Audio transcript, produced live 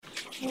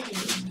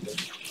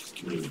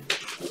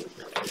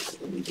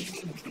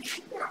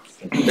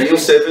Daniel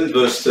 7,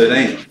 verse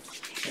 13.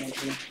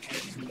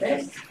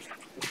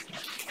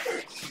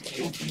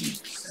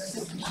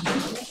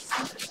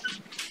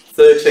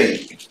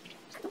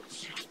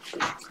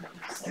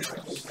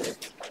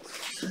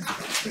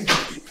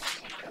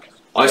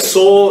 I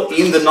saw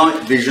in the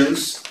night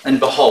visions, and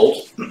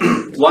behold,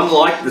 one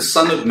like the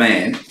Son of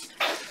Man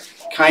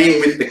came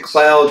with the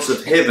clouds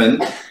of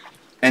heaven,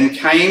 and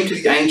came to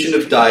the Ancient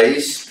of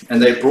Days,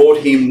 and they brought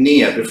him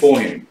near before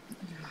him.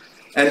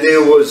 And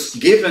there was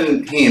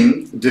given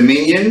him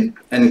dominion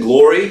and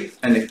glory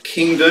and a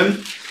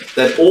kingdom,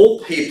 that all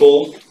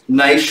people,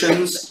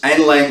 nations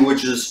and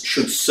languages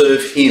should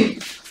serve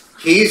him.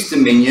 His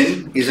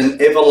dominion is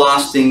an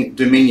everlasting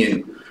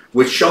dominion,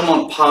 which shall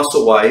not pass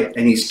away,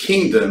 and his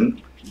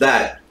kingdom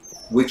that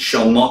which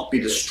shall not be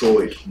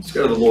destroyed. Let's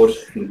go to the Lord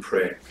in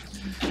prayer.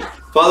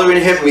 Father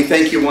in heaven, we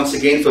thank you once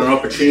again for an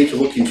opportunity to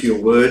look into your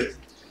word,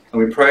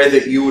 and we pray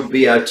that you would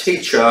be our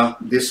teacher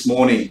this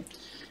morning.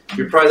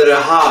 We pray that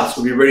our hearts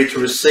will be ready to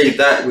receive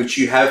that which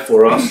you have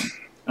for us,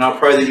 and I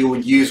pray that you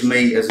would use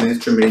me as an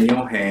instrument in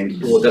your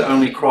hand, Lord, that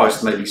only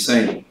Christ may be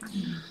seen.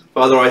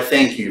 Father, I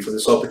thank you for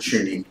this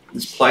opportunity,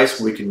 this place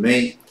where we can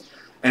meet,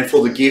 and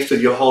for the gift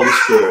of your Holy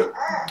Spirit,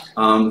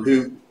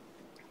 who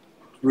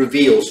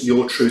reveals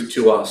your truth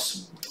to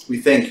us. We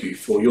thank you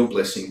for your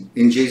blessing.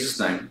 In Jesus'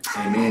 name,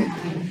 amen.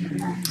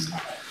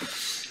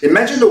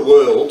 Imagine a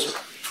world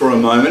for a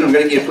moment. I'm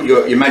going to get you to put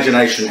your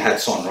imagination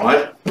hats on,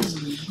 right?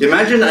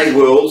 Imagine a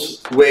world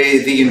where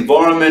the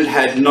environment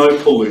had no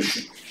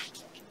pollution,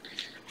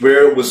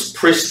 where it was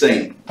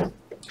pristine,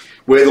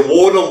 where the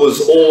water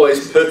was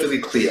always perfectly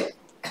clear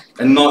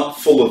and not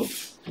full of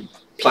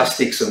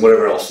plastics and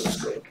whatever else is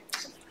good,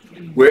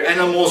 where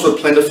animals were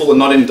plentiful and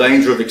not in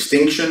danger of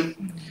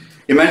extinction.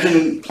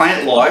 Imagine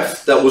plant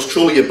life that was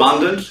truly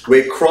abundant,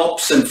 where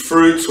crops and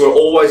fruits were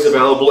always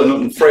available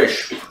and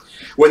fresh,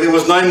 where there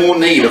was no more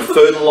need of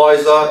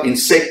fertilizer,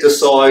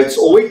 insecticides,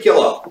 or weed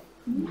killer.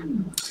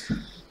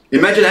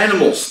 Imagine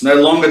animals no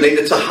longer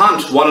needed to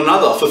hunt one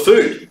another for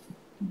food,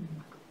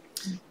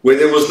 where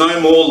there was no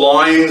more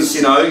lions,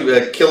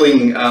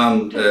 killing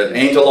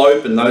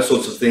antelope and those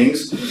sorts of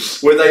things,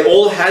 where they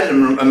all had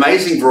an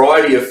amazing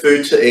variety of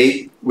food to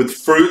eat, with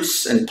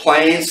fruits and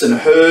plants and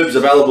herbs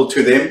available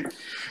to them,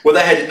 where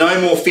they had no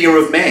more fear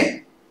of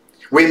man,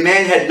 where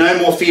man had no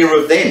more fear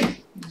of them,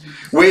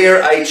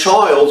 where a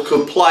child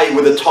could play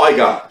with a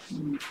tiger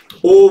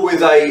or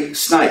with a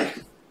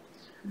snake,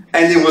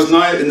 and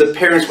the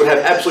parents would have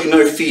absolutely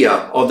no fear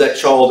of that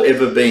child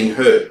ever being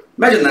hurt.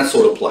 Imagine that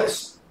sort of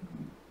place.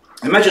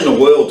 Imagine a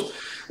world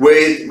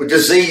where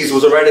disease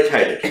was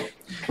eradicated,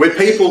 where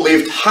people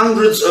lived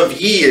hundreds of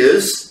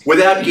years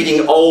without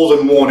getting old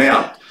and worn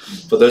out.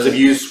 For those of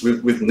you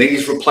with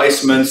knees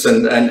replacements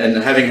and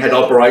having had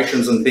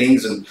operations and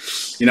things, and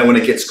when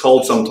it gets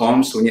cold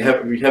sometimes, when you've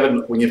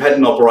had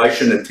an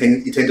operation, you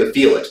tend to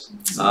feel it.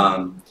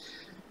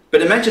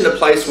 But imagine a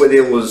place where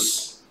there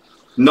was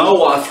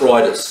no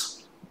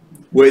arthritis,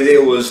 where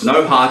there was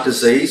no heart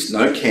disease,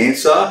 no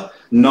cancer,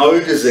 no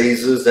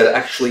diseases that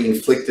actually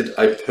inflicted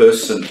a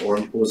person or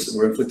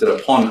were inflicted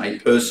upon a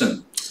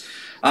person.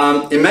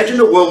 Imagine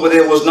a world where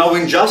there was no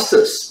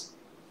injustice,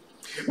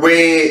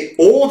 where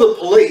all the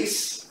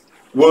police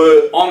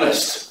were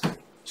honest,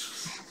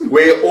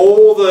 where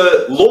all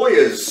the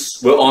lawyers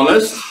were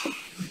honest,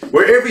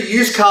 where every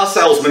used car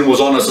salesman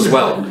was honest as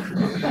well.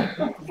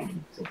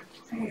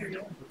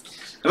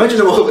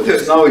 Imagine a world where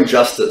there's no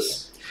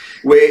injustice,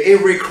 where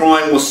every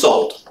crime was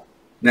solved.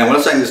 Now, we're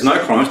not saying there's no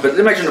crimes, but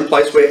imagine a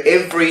place where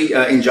every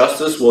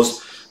injustice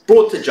was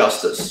brought to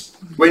justice,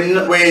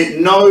 where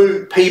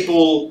no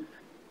people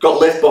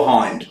got left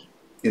behind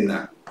in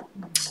that,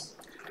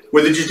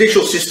 where the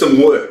judicial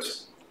system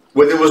worked,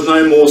 where there was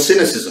no more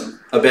cynicism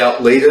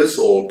about leaders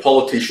or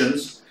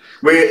politicians,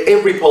 where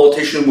every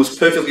politician was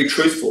perfectly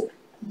truthful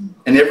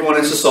and everyone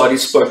in society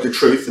spoke the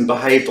truth and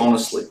behaved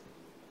honestly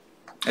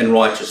and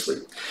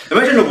righteously.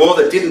 Imagine a world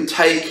where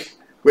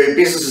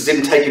businesses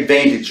didn't take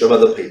advantage of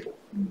other people,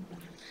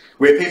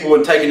 where people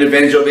were taking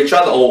advantage of each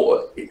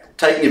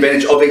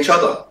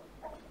other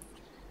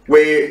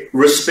where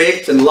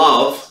respect and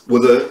love were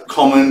the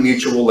common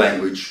mutual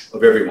language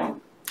of everyone.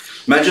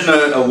 Imagine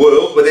a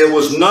world where there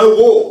was no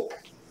war,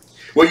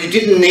 where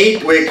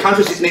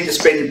countries didn't need to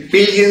spend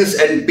billions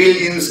and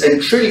billions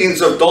and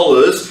trillions of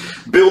dollars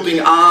building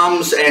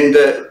arms and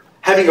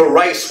having a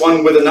race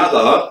one with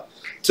another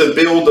to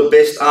build the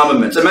best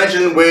armaments.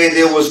 Imagine where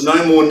there was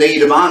no more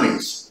need of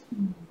armies.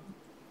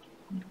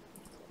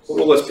 What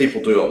will those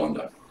people do, I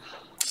wonder?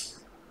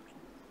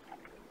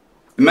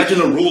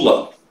 Imagine a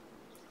ruler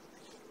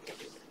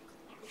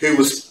who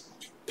was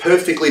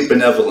perfectly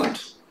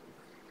benevolent,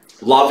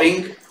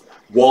 loving,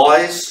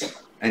 wise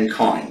and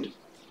kind,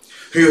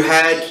 who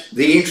had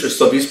the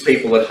interests of his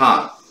people at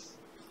heart.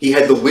 He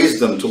had the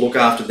wisdom to look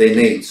after their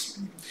needs,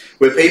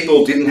 where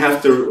people didn't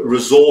have to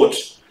resort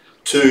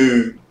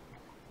to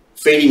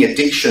feeding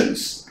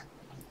addictions,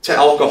 to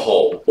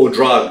alcohol or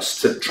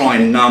drugs to try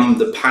and numb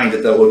the pain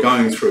that they were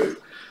going through,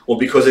 or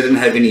because they didn't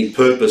have any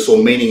purpose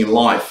or meaning in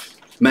life.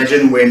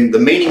 Imagine when the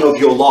meaning of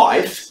your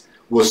life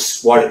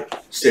was right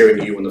staring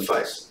at you in the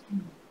face.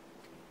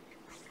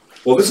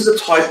 Well, this is the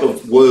type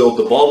of world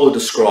the Bible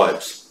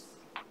describes.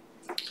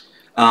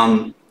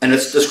 And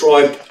it's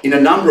described in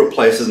a number of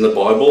places in the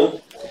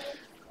Bible.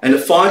 And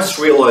it finds its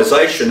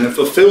realization and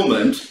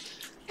fulfillment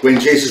when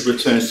Jesus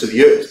returns to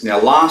the earth. Now,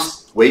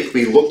 last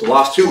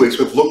 2 weeks,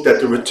 we've looked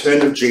at the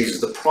return of Jesus,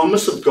 the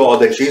promise of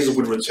God that Jesus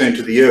would return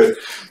to the earth.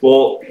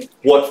 Well,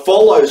 what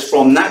follows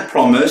from that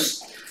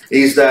promise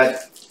is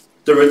that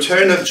the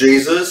return of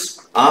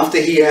Jesus,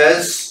 after he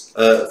has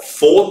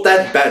fought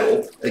that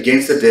battle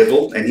against the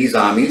devil and his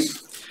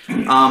armies,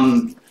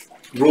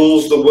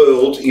 rules the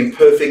world in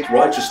perfect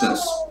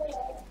righteousness.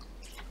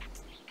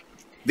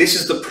 This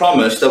is the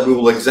promise that we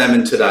will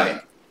examine today.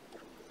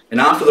 And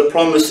after the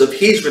promise of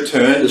his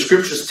return, the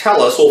scriptures tell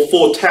us or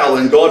foretell,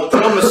 and God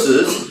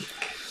promises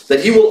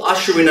that he will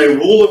usher in a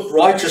rule of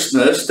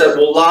righteousness that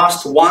will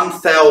last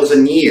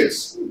 1,000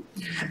 years.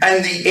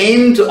 And the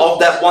end of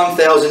that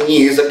 1,000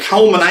 years, the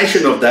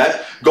culmination of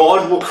that,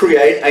 God will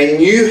create a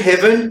new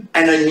heaven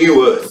and a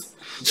new earth.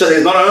 So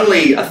there's not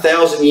only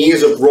 1,000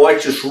 years of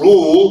righteous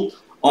rule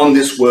on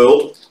this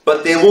world,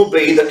 but there will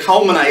be the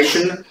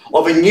culmination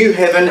of a new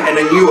heaven and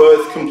a new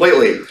earth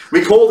completely.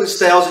 We call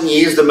this 1,000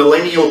 years the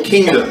millennial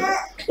kingdom,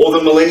 or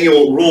the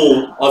millennial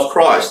rule of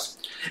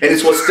Christ. And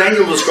it's what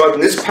Daniel described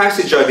in this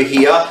passage over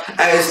here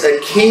as a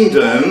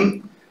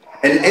kingdom,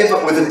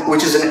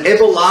 which is an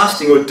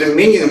everlasting, or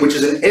dominion, which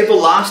is an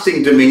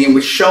everlasting dominion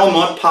which shall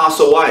not pass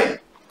away.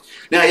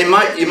 Now, you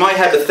might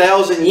have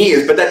 1,000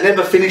 years, but that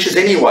never finishes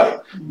anyway.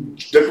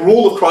 The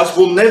rule of Christ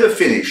will never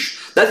finish.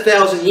 That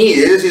 1,000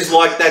 years is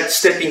like that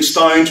stepping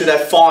stone to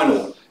that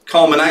final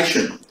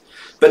culmination.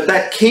 But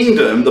that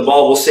kingdom, the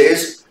Bible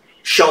says,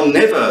 shall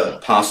never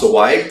pass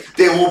away.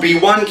 There will be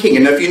one king.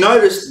 And if you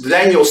notice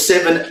Daniel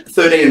 7,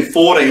 13 and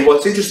 14,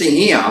 what's interesting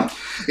here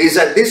is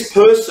that this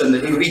person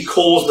who he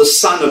calls the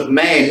Son of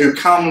Man, who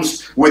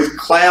comes with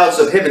clouds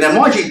of heaven. Now,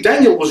 mind you,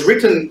 Daniel was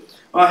written,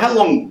 how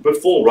long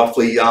before,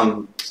 roughly,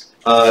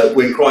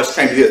 when Christ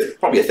came to the earth?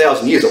 Probably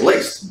 1,000 years at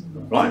least,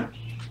 right?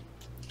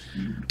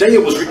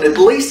 Daniel was written at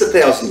least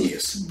 1,000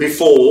 years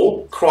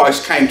before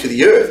Christ came to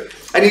the earth.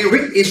 And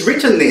he's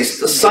written this,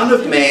 the Son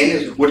of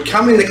Man would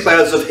come in the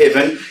clouds of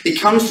heaven. He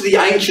comes to the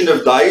Ancient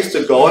of Days,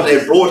 to God.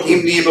 They've brought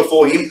him near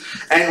before him.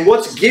 And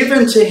what's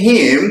given to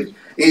him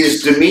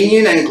is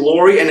dominion and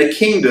glory and a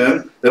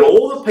kingdom that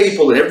all the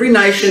people in every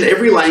nation,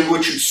 every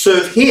language should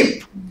serve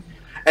him.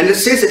 And it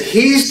says that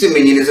his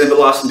dominion is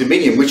everlasting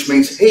dominion, which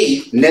means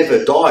he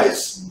never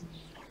dies.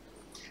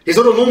 He's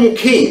not a normal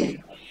king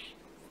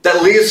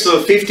that lives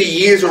for 50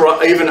 years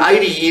or even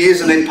 80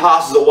 years and then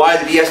passes away,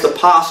 that he has to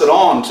pass it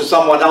on to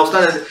someone else.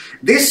 No,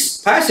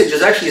 this passage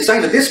is actually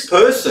saying that this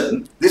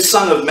person, this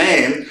Son of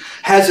Man,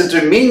 has a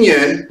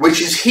dominion which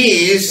is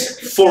his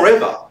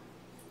forever.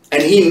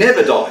 And he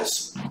never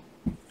dies.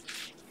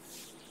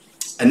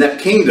 And that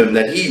kingdom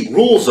that he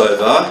rules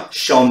over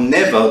shall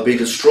never be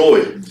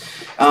destroyed.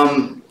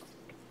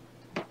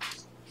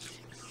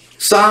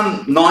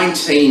 Psalm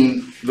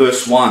 19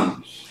 verse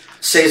 1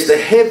 says, the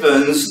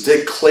heavens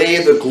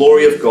declare the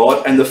glory of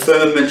God, and the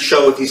firmament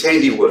showeth his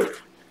handiwork.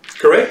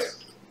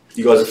 Correct?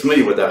 You guys are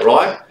familiar with that,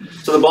 right?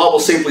 So the Bible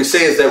simply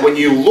says that when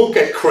you look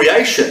at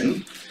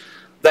creation,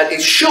 that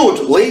it should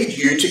lead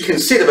you to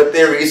consider that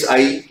there is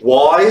a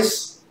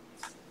wise,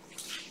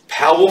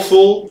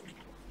 powerful,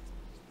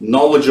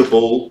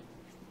 knowledgeable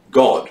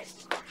God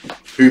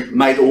who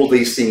made all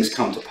these things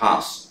come to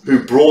pass,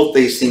 who brought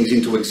these things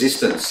into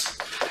existence.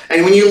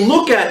 And when you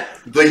look at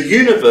the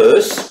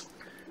universe,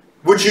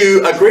 would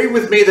you agree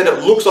with me that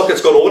it looks like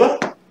it's got order?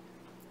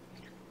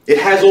 It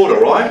has order,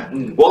 right?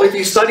 Well, if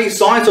you study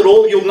science at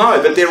all, you'll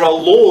know that there are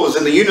laws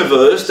in the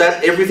universe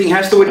that everything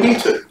has to adhere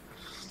to.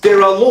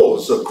 There are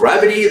laws of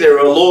gravity, there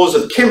are laws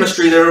of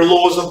chemistry, there are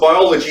laws of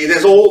biology,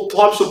 there's all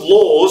types of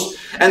laws,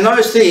 and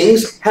those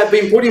things have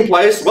been put in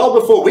place well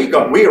before we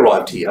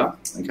arrived here,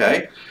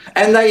 okay?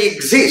 And they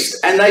exist,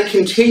 and they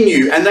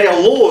continue, and they are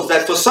laws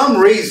that for some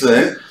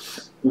reason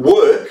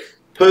work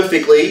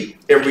perfectly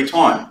every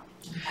time.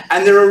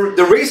 And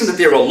the reason that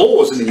there are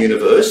laws in the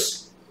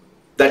universe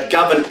that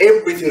govern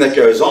everything that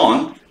goes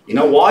on, you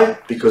know why?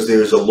 Because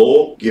there is a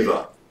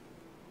lawgiver.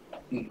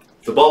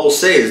 The Bible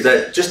says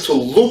that just to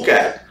look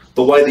at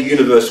the way the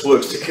universe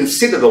works, to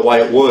consider the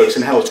way it works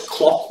and how its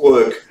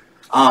clockwork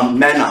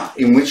manner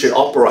in which it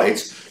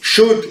operates,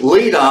 should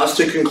lead us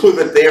to conclude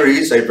that there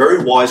is a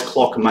very wise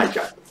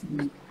clockmaker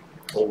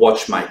or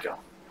watchmaker.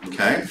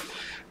 Okay?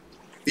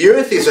 The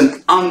earth is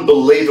an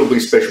unbelievably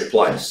special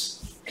place.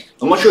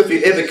 I'm not sure if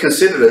you've ever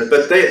considered it,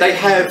 but they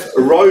have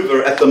a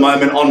rover at the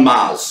moment on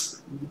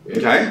Mars.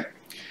 Okay?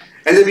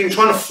 And they've been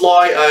trying to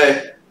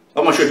fly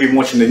I'm not sure if you've been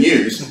watching the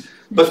news,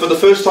 but for the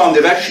first time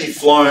they've actually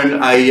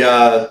flown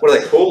a, what are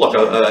they called? Like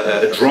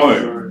a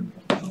drone.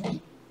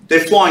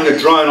 They're flying a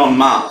drone on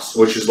Mars,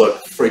 which is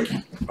like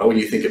freaky, right, when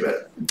you think about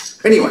it.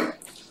 Anyway,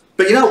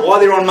 but you know why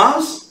they're on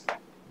Mars?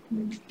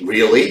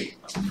 Really?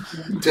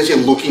 Because you're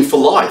looking for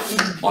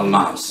life on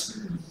Mars.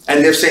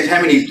 And they've sent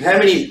how many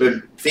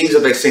things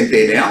have they sent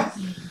there now?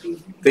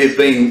 There've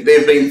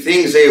been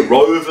things there,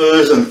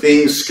 rovers and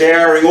things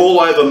scouring all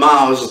over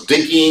Mars,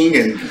 digging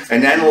and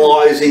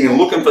analysing and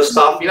looking for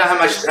stuff. You know how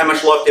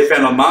much life they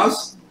found on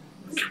Mars?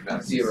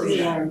 About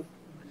zero.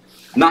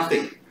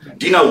 Nothing.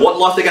 Do you know what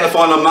life they're going to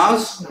find on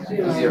Mars?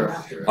 Zero.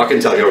 I can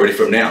tell you already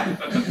from now.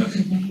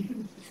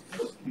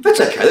 That's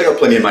okay, they've got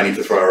plenty of money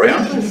to throw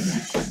around.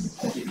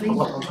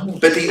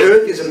 But the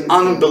Earth is an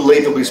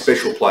unbelievably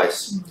special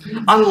place.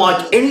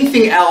 Unlike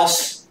anything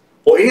else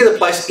or any other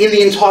place in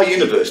the entire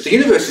universe. The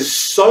universe is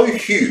so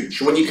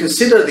huge when you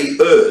consider the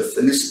Earth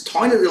and this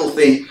tiny little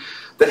thing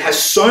that has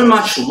so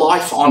much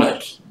life on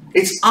it.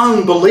 It's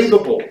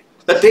unbelievable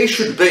that there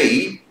should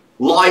be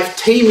life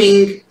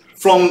teeming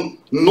from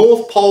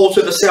North Pole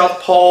to the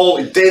South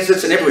Pole,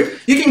 deserts and everywhere.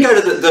 You can go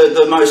to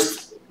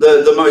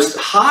the most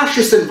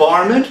harshest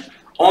environment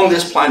on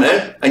this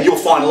planet and you'll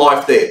find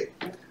life there.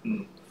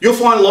 You'll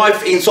find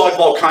life inside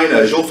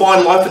volcanoes. You'll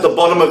find life at the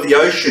bottom of the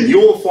ocean.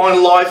 You'll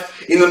find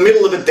life in the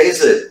middle of a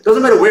desert.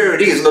 Doesn't matter where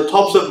it is, on the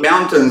tops of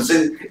mountains,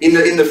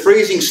 in the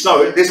freezing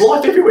snow. There's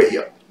life everywhere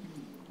here,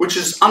 which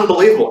is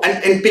unbelievable.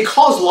 And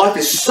because life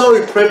is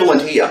so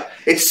prevalent here,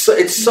 it's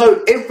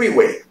so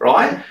everywhere,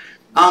 right?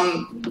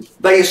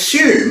 They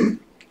assume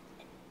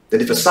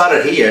that if it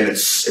started here and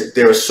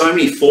there are so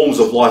many forms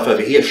of life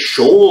over here,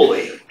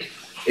 surely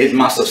it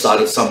must have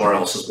started somewhere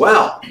else as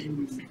well.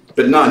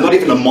 But no, not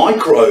even a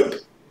microbe.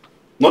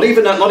 Not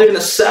even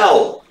a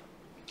cell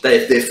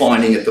they're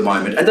finding at the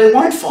moment. And they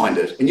won't find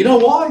it. And you know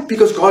why?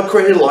 Because God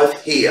created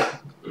life here.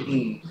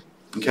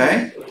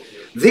 Okay?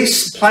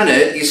 This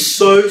planet is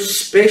so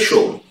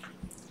special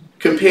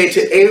compared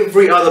to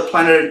every other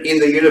planet in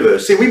the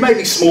universe. See, we may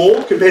be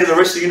small compared to the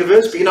rest of the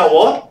universe, but you know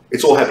what?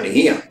 It's all happening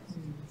here.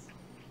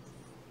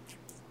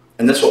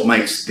 And that's what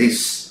makes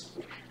this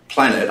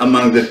planet,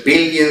 among the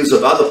billions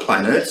of other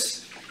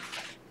planets,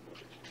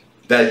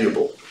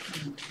 valuable.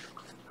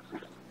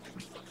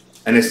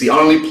 And it's the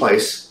only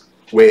place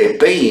where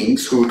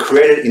beings who were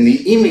created in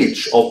the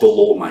image of the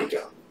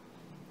lawmaker,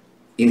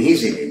 in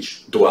his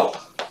image, dwell.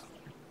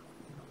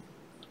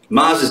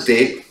 Mars is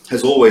dead,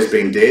 has always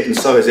been dead, and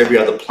so has every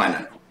other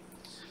planet.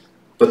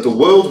 But the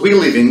world we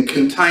live in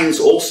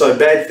contains also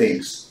bad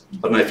things. I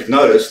don't know if you've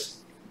noticed.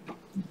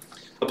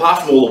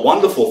 Apart from all the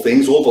wonderful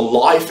things, all the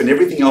life and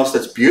everything else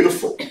that's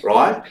beautiful,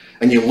 right?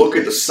 And you look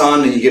at the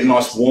sun and you get a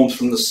nice warmth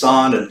from the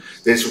sun, and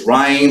there's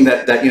rain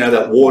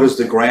that waters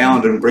the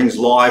ground and brings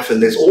life,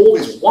 and there's all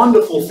these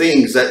wonderful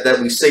things that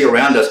we see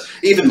around us.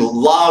 Even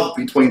love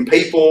between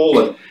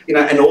people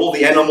and all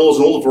the animals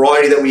and all the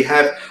variety that we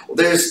have.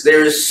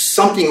 There's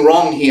something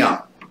wrong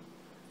here.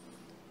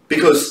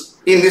 Because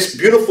in this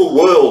beautiful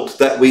world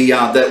that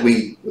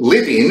we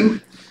live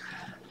in,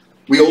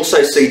 we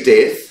also see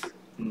death,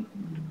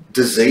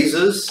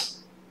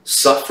 diseases,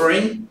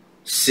 suffering,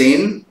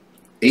 sin,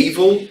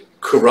 evil,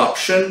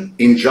 corruption,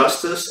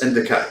 injustice, and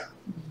decay.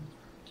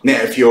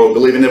 Now, if you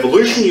believe in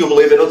evolution, you'll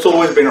believe that it's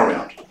always been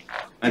around.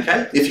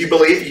 Okay? If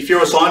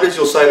you're a scientist,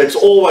 you'll say it's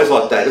always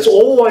like that. It's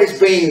always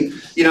been,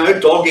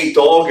 dog eat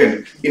dog,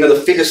 and,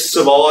 the fittest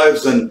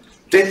survives, and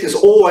death is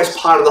always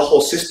part of the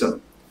whole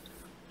system.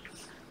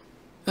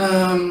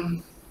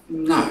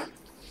 No.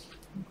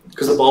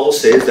 Because the Bible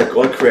says that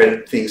God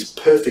created things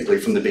perfectly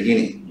from the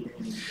beginning.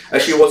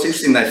 Actually, what's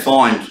interesting they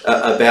find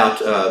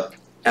about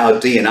our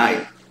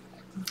DNA,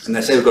 and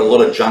they say we've got a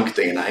lot of junk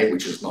DNA,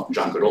 which is not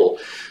junk at all.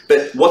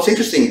 But what's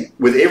interesting,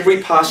 with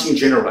every passing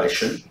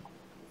generation,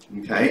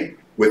 okay,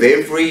 with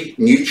every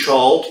new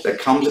child that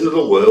comes into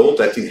the world,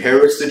 that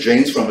inherits the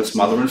genes from its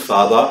mother and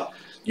father,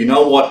 you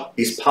know what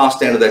is passed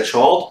down to that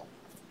child?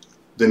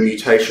 The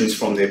mutations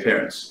from their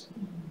parents.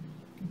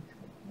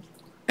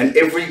 And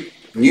every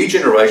new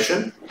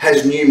generation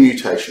has new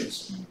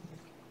mutations,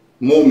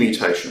 more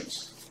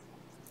mutations.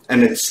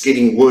 And it's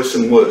getting worse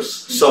and worse.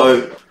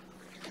 So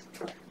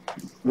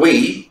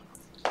we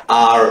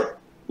are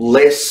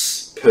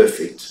less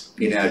perfect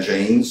in our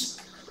genes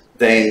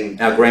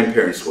than our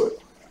grandparents were.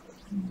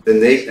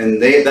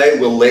 They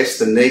were less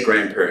than their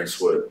grandparents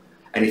were.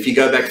 And if you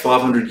go back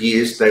 500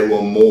 years, they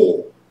were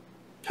more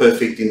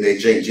perfect in their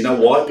genes. You know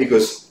why?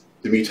 Because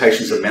the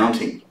mutations are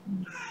mounting.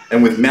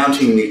 And with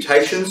mounting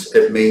mutations,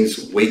 it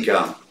means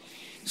weaker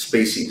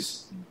species.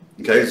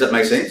 Okay, does that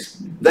make sense?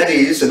 That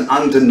is an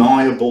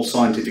undeniable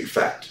scientific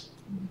fact.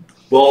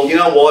 Well, you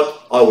know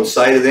what I would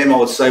say to them? I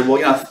would say,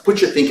 well,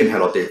 put your thinking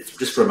hat on there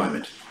just for a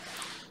moment.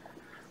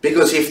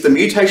 Because if the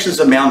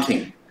mutations are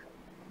mounting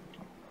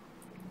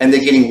and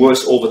they're getting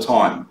worse all the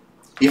time,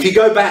 if you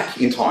go back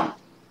in time,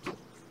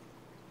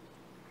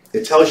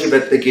 it tells you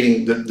that they're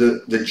getting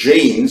the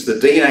genes, the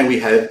DNA we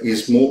have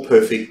is more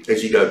perfect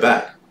as you go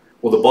back.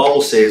 Well, the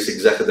Bible says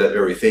exactly that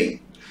very thing.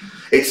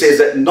 It says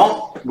that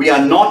we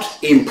are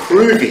not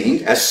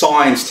improving, as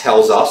science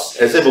tells us,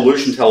 as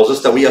evolution tells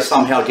us, that we are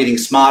somehow getting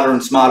smarter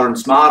and smarter and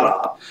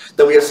smarter,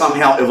 that we are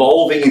somehow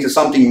evolving into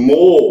something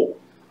more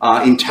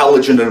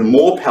intelligent and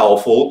more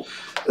powerful.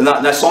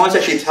 Now, science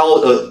actually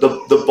tells,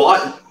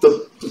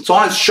 the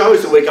science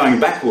shows that we're going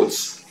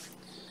backwards.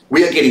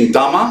 We are getting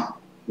dumber,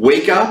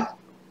 weaker,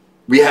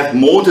 We have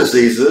more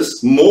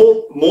diseases,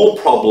 more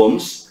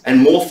problems, and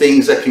more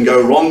things that can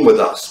go wrong with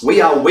us.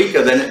 We are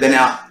weaker than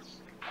our,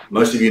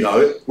 most of you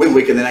know, we're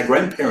weaker than our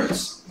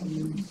grandparents.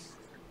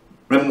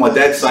 Remember my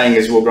dad saying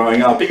as we were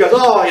growing up, he goes,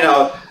 oh, you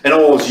know, and I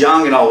was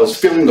young and I was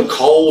feeling the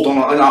cold and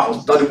I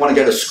didn't want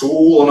to go to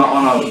school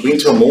on a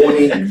winter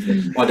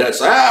morning. My dad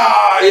said,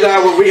 you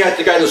know, when we had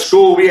to go to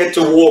school, we had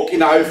to walk, you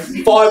know,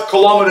 5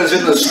 kilometres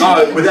in the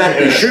snow without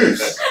any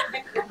shoes.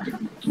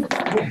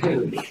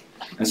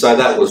 And so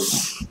that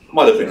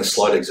might have been a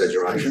slight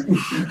exaggeration.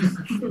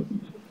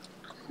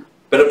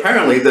 But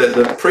apparently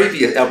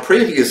our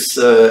previous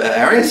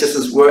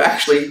ancestors were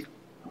actually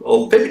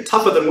a bit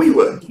tougher than we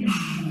were.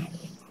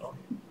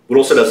 What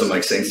also doesn't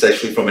make sense,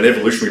 actually, from an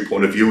evolutionary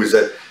point of view, is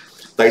that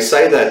they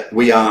say that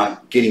we are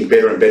getting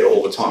better and better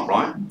all the time,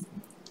 right?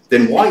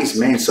 Then why is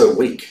man so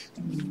weak?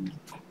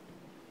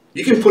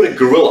 You can put a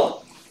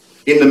gorilla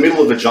in the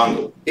middle of the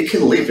jungle. It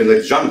can live in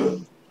the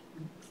jungle.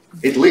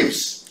 It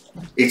lives.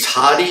 It's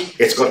hardy.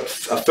 It's got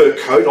a fur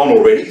coat on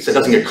already, so it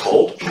doesn't get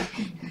cold.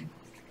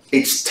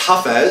 It's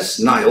tough as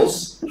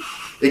nails.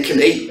 It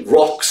can eat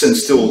rocks and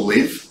still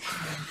live.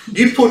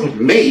 You put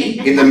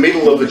me in the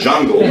middle of the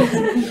jungle.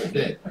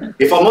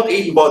 If I'm not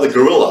eaten by the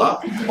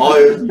gorilla,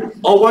 I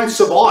won't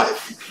survive.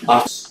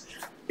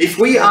 If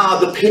we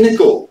are the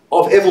pinnacle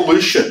of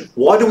evolution,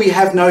 why do we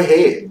have no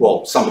hair?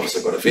 Well, some of us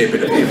have got a fair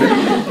bit of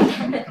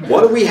hair.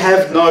 Why do we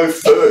have no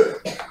fur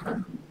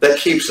that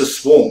keeps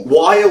us warm?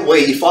 Why are we?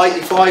 If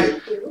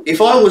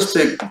I was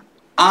to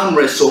arm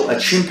wrestle a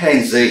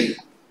chimpanzee,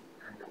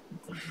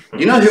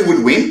 you know who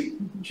would win?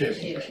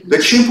 The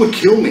chimp would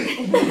kill me.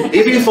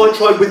 Even if I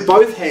tried with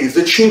both hands,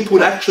 the chimp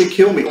would actually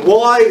kill me.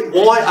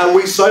 Why are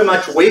we so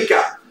much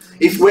weaker?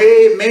 If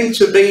we're meant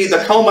to be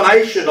the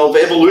culmination of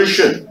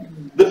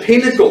evolution, the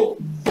pinnacle,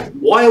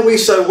 why are we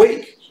so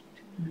weak?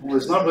 Well,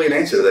 there's not really an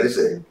answer to that, is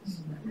there?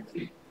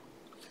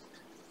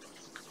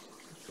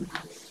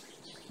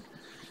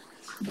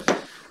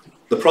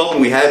 The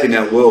problem we have in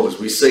our world is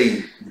we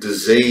see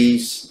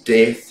disease,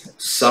 death,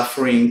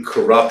 suffering,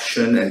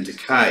 corruption, and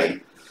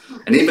decay.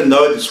 And even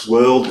though this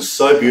world is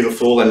so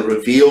beautiful and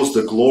reveals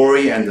the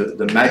glory and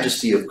the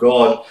majesty of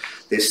God,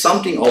 there's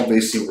something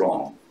obviously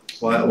wrong.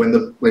 Well,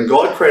 when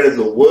God created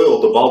the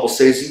world, the Bible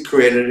says He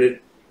created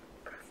it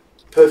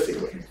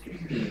perfectly.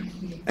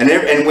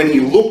 And when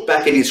you look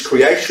back at His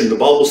creation, the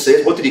Bible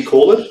says, what did He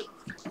call it?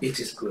 It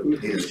is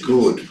good. It is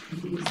good.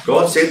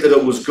 God said that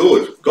it was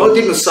good. God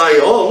didn't say,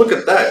 oh, look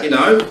at that, you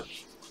know.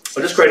 I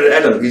just created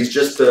Adam. He's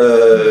just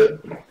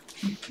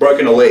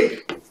broken a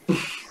leg.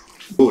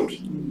 Good.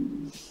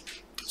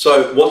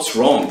 So what's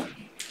wrong?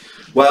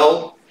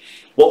 Well,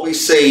 what we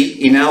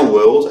see in our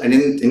world, and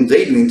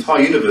indeed in the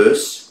entire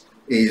universe,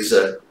 is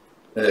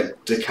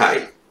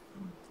decay.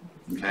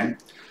 Okay,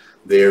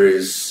 there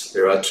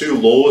are 2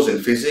 laws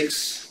in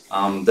physics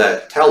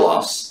that tell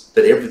us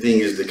that everything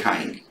is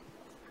decaying.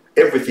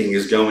 Everything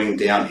is going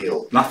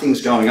downhill.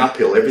 Nothing's going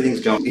uphill.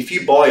 Everything's going. If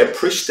you buy a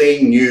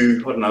pristine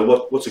new, I don't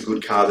know what's a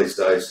good car these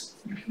days.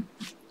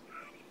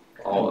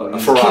 Oh, a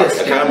Ferrari.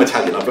 Okay, I'm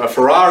Italian. A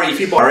Ferrari. If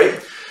you buy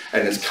it,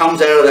 and it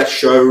comes out of that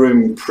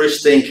showroom in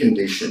pristine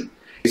condition,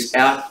 it's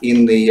out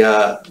in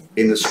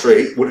the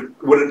street. Would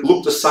it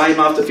look the same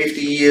after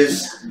 50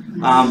 years?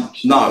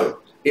 No,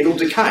 it'll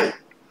decay.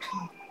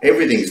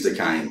 Everything's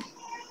decaying.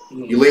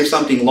 You leave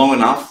something long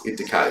enough, it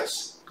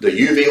decays. The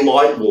UV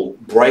light will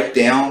break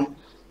down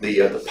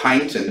the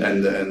paint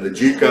and the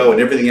Duco and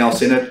everything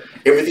else in it.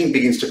 Everything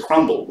begins to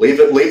crumble. Leave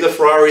the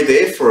Ferrari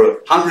there for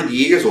 100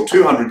 years or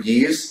 200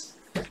 years,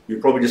 you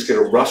probably just get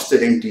a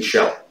rusted, empty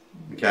shell.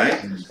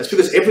 Okay, that's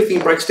because everything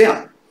breaks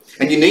down,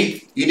 and you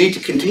need to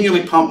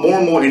continually pump more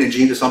and more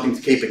energy into something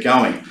to keep it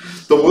going.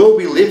 The world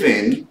we live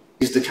in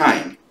is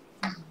decaying.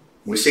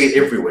 We see it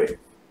everywhere,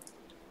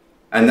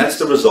 and that's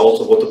the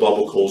result of what the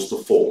Bible calls the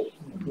fall.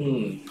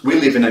 We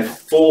live in a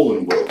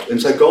fallen world,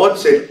 and so God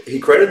said He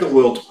created the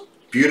world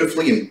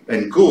beautifully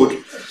and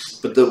good,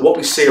 but what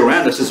we see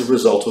around us is a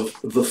result of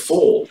the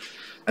fall,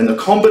 and the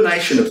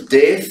combination of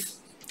death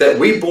that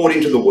we brought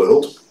into the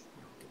world.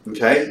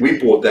 Okay, we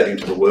brought that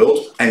into the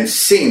world, and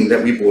sin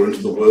that we brought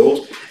into the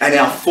world, and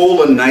our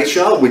fallen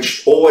nature,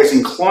 which always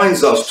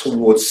inclines us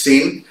towards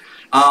sin,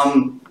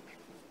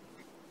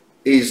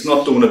 is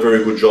not doing a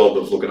very good job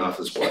of looking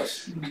after this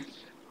place.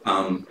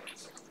 And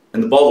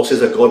the Bible says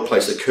that God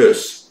placed a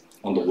curse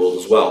on the world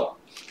as well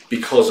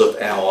because of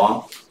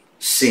our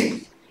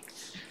sin.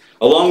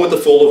 Along with the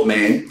fall of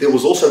man, there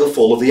was also the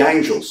fall of the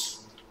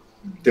angels.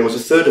 There was a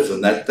third of them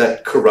that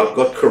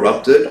got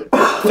corrupted,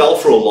 fell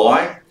for a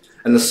lie.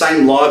 And the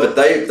same lie that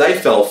they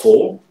fell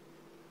for,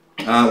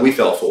 we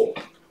fell for,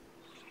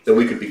 that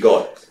we could be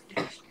God.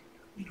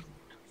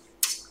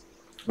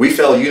 We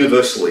fell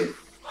universally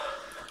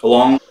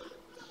along,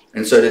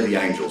 and so did the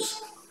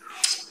angels.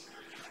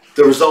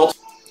 The result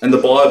in the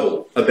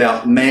Bible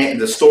about man,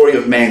 the story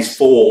of man's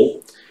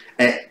fall,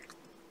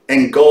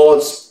 and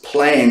God's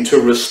plan to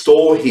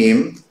restore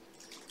him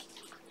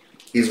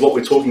is what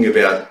we're talking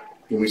about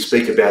when we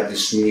speak about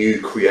this new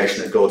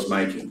creation that God's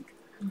making.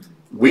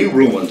 we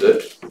ruined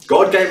it.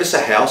 God gave us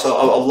a house. I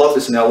love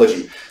this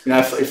analogy. You know,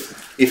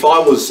 if I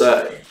was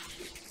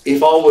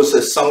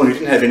someone who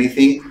didn't have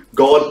anything,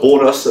 God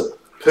bought us a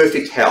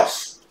perfect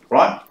house,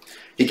 right?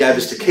 He gave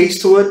us the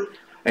keys to it,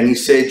 and he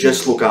said,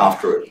 just look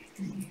after it.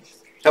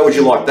 How would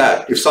you like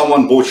that? If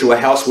someone bought you a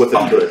house with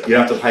it, you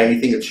don't have to pay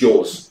anything, it's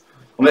yours.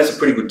 I mean, that's a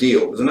pretty good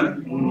deal, isn't it?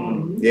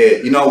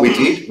 Yeah, you know what we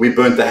did? We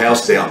burnt the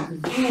house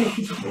down.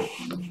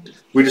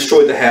 We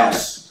destroyed the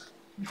house.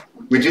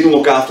 We didn't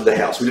look after the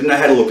house. We didn't know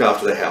how to look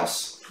after the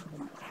house.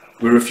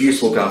 We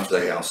refused to look after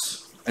the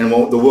house. And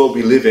the world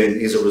we live in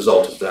is a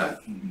result of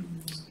that.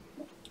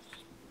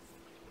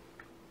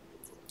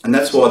 And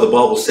that's why the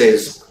Bible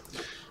says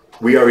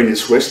we are in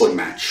this wrestling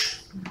match.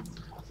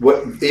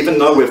 Even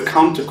though we've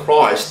come to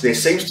Christ, there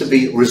seems to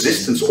be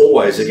resistance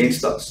always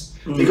against us.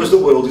 Because the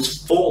world is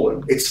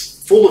fallen.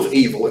 It's full of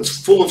evil. It's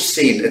full of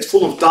sin. It's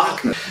full of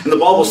darkness. And the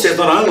Bible says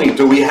not only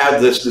do we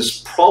have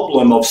this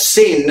problem of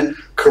sin,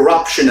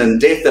 corruption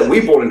and death that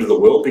we brought into the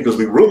world because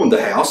we ruined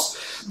the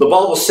house, the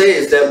Bible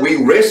says that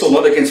we wrestle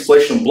not against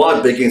flesh and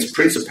blood, but against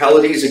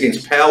principalities,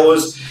 against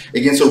powers,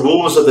 against the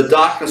rulers of the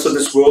darkness of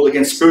this world,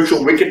 against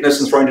spiritual wickedness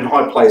enthroned in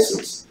high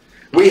places.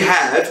 We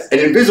have an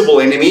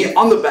invisible enemy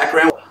on the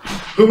background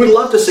who would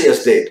love to see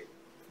us dead,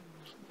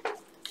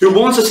 who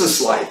wants us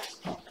enslaved,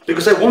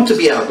 because they want to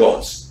be our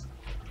gods.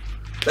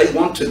 They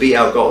want to be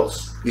our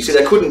gods. You see,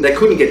 they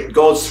couldn't get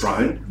God's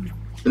throne.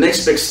 The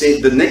next best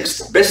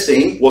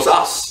thing was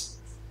us.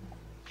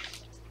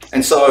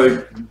 And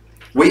so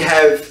we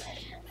have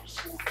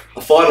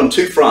a fight on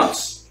two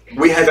fronts.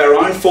 We have our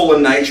own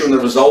fallen nature and the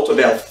result of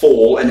our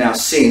fall and our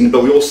sin,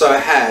 but we also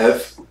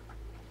have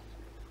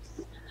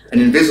an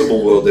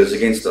invisible world that is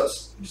against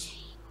us.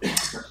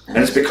 And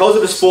it's because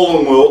of this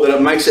fallen world that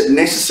it makes it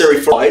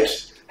necessary for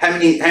fight. How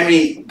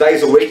many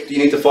days a week do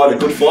you need to fight a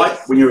good fight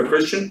when you're a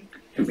Christian?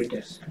 Every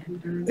day.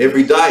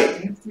 Every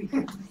day.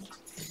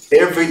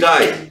 Every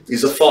day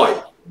is a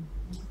fight.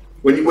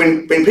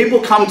 When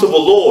people come to the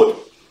Lord,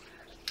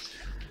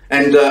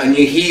 and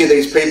you hear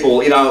these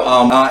people,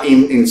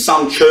 in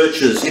some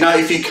churches,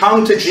 if you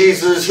come to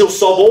Jesus, he'll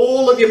solve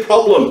all of your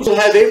problems. He'll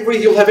have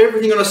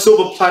everything on a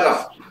silver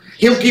platter.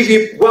 He'll give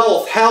you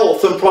wealth,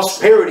 health, and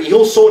prosperity.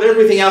 He'll sort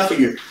everything out for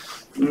you.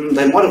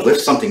 They might have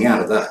left something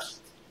out of that.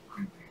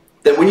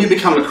 That when you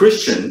become a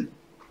Christian,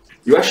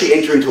 you actually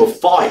enter into a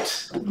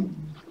fight.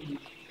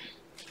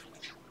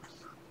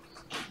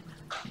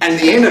 And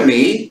the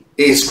enemy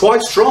is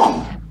quite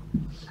strong.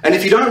 And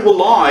if you don't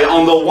rely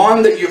on the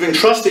one that you've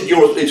entrusted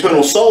your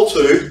eternal soul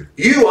to,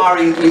 you are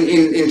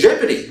in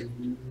jeopardy.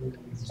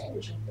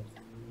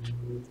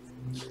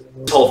 This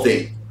whole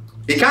thing.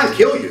 He can't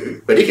kill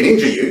you, but he can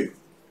injure you.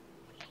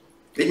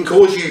 He can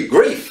cause you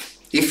grief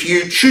if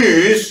you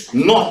choose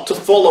not to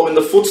follow in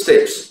the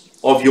footsteps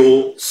of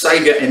your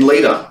Saviour and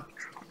leader.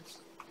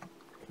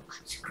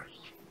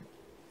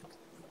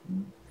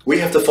 We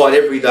have to fight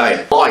every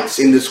day. Lights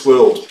in this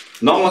world.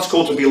 No one's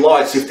called to be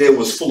lights if there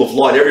was full of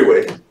light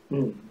everywhere.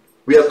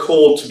 We are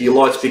called to be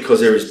lights because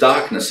there is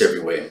darkness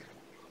everywhere.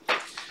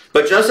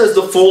 But just as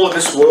the fall of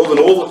this world and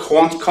all the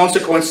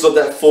consequences of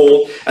that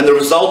fall and the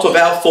result of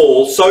our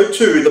fall, so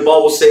too the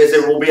Bible says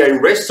there will be a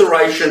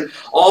restoration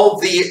of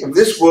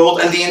this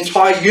world and the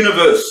entire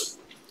universe.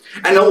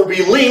 And it will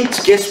be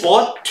linked, guess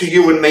what, to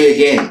you and me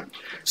again.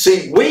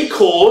 See, we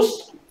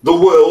caused the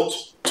world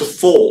to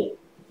fall.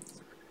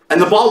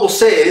 And the Bible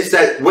says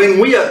that when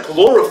we are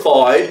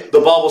glorified, the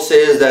Bible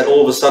says that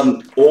all of a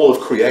sudden all of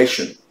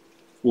creation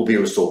will be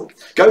restored.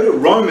 Go to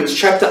Romans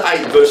chapter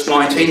 8 verse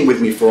 19 with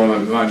me for a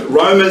moment.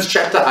 Romans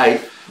chapter 8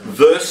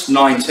 verse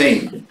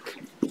 19.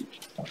 I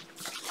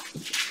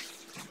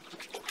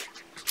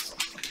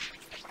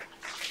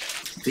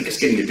think it's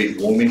getting a bit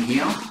warm in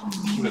here.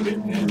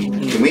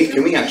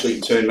 Can we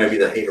actually turn maybe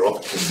the heater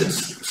off because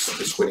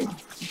it's sweating?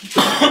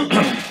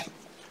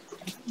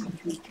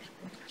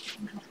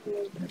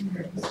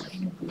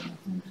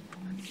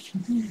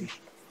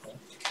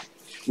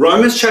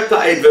 Romans chapter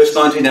 8 verse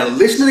 19. Now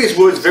listen to these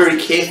words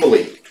very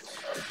carefully.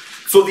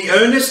 For the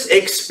earnest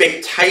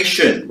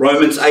expectation,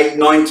 Romans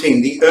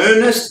 8:19, the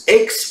earnest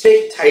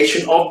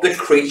expectation of the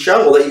creature,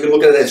 or that you can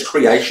look at it as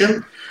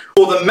creation,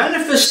 for the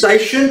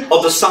manifestation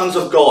of the sons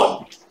of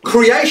God.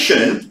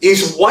 Creation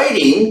is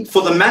waiting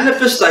for the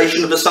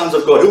manifestation of the sons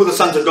of God. Who are the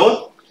sons of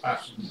God?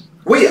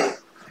 We are.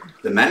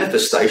 The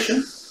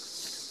manifestation?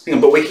 Hang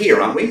on, but we're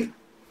here, aren't we?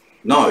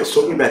 No, it's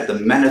talking about the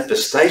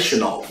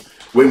manifestation of,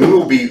 when we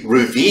will be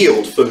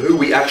revealed for who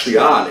we actually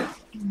are now.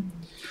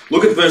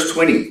 Look at verse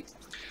 20.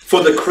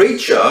 For the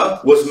creature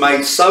was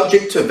made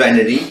subject to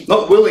vanity,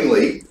 not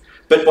willingly,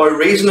 but by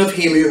reason of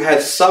him who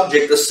hath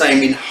subject the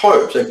same in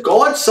hope. So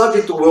God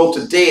subject the world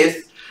to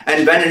death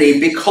and vanity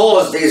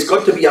because there's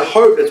got to be a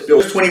hope that's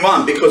built. Verse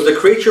 21, because the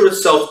creature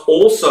itself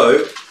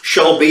also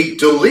shall be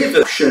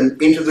delivered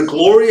into the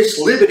glorious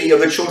liberty of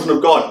the children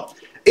of God.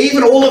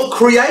 Even all of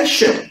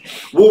creation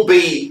will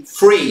be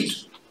freed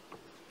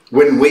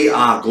when we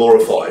are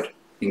glorified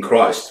in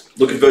Christ.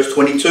 Look at verse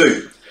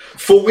 22.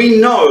 For we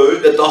know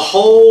that the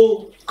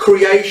whole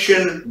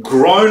creation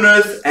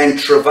groaneth and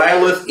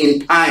travaileth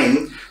in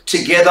pain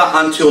together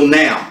until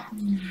now.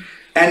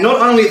 And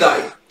not only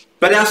they,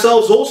 but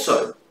ourselves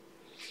also,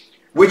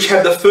 which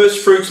have the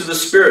first fruits of the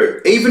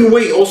Spirit, even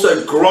we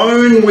also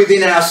groan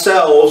within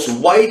ourselves,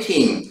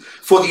 waiting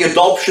for the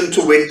adoption,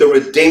 to wit, the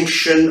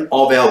redemption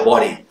of our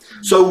body.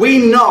 So we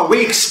know,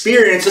 we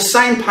experience the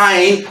same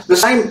pain, the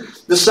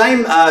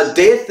same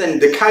death and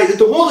decay that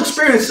the world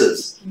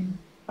experiences.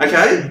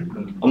 Okay?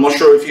 I'm not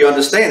sure if you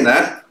understand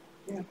that.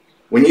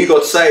 When you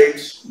got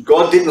saved,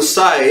 God didn't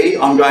say,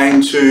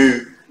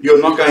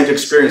 you're not going to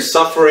experience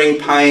suffering,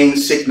 pain,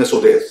 sickness,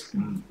 or death.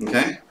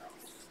 Okay?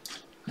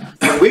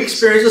 We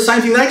experience the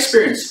same thing they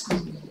experience.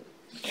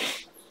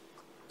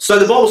 So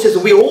the Bible says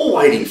that we're all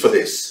waiting for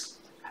this.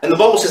 And the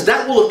Bible says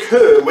that will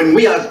occur when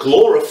we are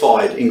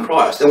glorified in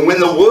Christ. And when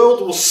the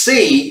world will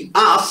see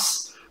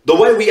us the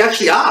way we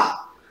actually are.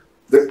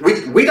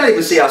 We don't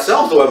even see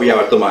ourselves the way we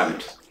are at the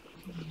moment.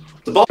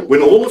 The Bible,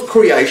 when all of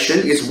creation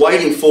is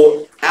waiting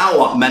for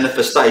our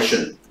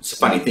manifestation. It's a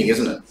funny thing,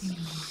 isn't it?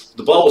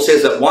 The Bible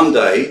says that one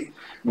day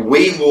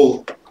we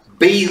will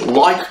be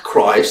like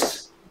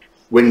Christ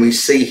when we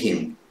see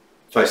him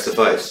face to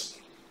face.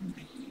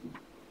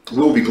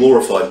 We'll be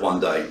glorified one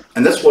day.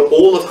 And that's what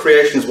all of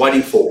creation is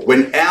waiting for.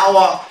 When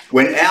our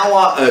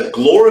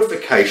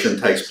glorification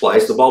takes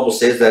place, the Bible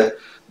says that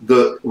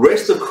the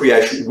rest of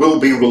creation will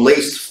be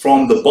released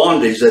from the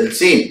bondage that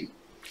it's in.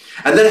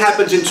 And that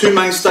happens in two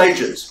main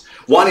stages.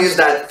 One is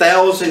that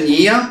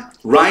 1,000-year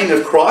reign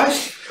of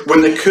Christ,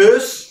 when the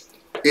curse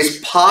is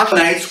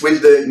parted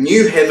with the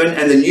new heaven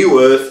and the new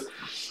earth,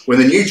 when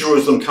the new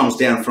Jerusalem comes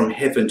down from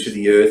heaven to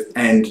the earth,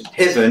 and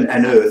heaven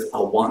and earth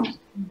are one.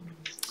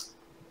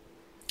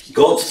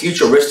 God's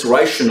future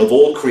restoration of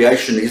all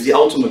creation is the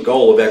ultimate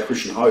goal of our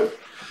Christian hope.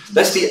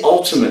 That's the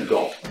ultimate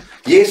goal.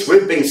 Yes,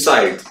 we've been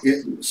saved,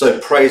 so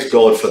praise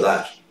God for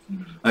that.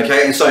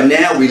 Okay, and so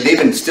now we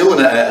live still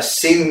in a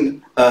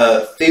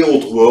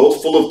sin-filled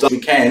world, full of darkness we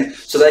can,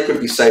 so they could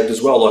be saved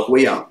as well, like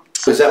we are.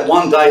 Because that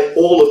one day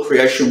all of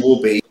creation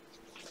will be,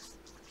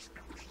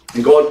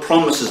 and God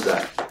promises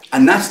that.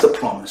 And that's the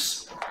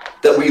promise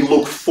that we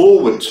look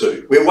forward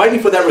to. We're waiting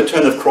for that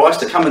return of Christ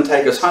to come and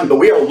take us home, but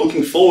we are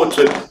looking forward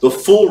to the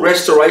full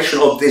restoration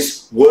of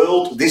this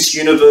world, this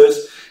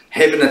universe,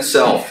 heaven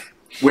itself,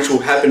 which will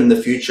happen in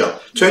the future.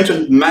 Turn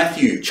to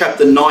Matthew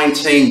chapter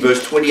 19,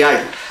 verse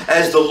 28.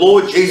 As the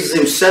Lord Jesus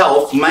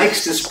himself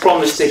makes this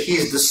promise to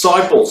his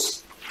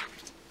disciples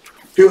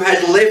who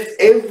had left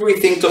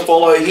everything to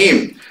follow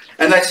him.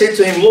 And they said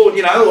to him, Lord,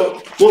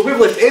 Lord, we've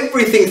left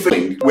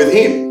everything with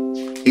him.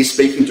 He's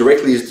speaking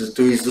directly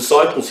to his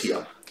disciples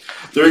here.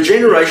 The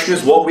regeneration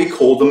is what we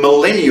call the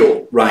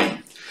millennial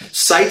reign.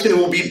 Satan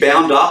will be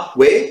bound up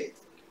where?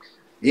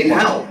 In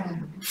hell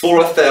for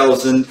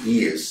 1,000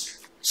 years.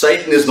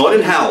 Satan is not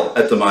in hell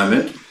at the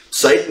moment.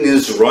 Satan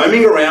is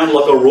roaming around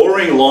like a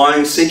roaring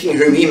lion, seeking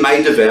whom he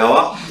may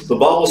devour. The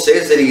Bible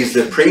says that he is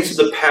the prince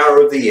of the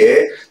power of the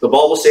air. The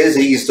Bible says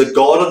he is the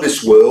God of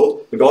this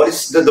world. The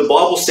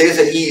Bible says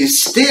that he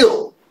is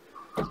still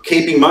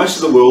keeping most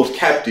of the world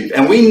captive.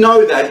 And we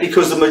know that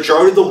because the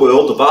majority of the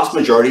world, the vast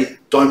majority,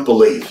 don't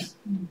believe.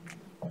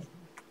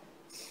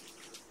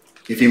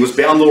 If he was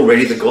bound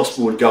already, the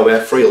gospel would go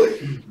out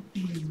freely.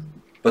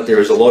 But there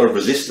is a lot of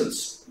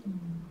resistance.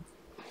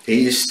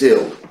 He is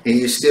still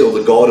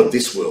the God of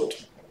this world.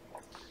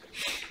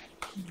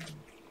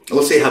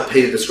 Let's see how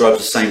Peter describes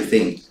the same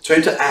thing.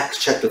 Turn to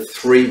Acts chapter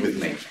 3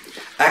 with me.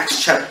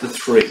 Acts chapter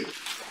 3.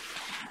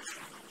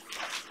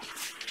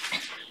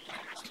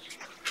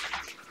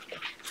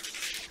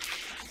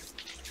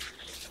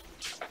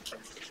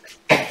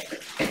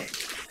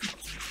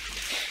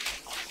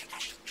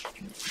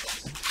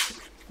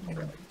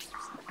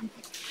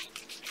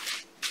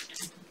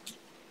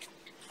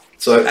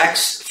 So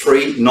Acts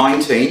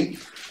 3:19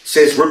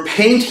 says,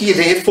 Repent ye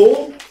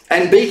therefore,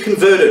 and be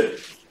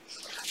converted,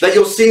 that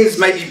your sins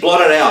may be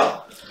blotted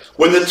out,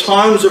 when the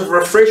times of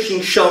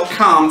refreshing shall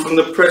come from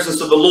the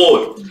presence of the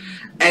Lord.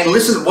 And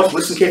listen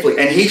carefully.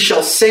 And he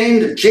shall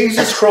send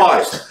Jesus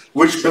Christ,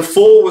 which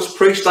before was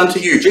preached unto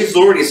you. Jesus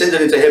already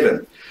ascended into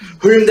heaven,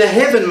 whom the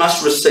heaven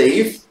must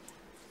receive.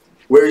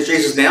 Where is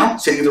Jesus now?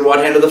 Sitting at the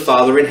right hand of the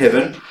Father in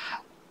heaven.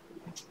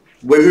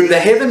 Whom the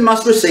heaven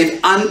must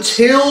receive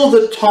until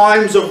the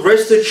times of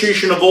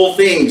restitution of all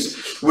things,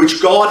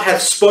 which God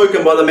hath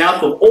spoken by the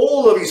mouth of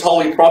all of his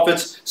holy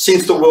prophets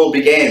since the world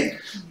began.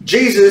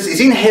 Jesus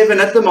is in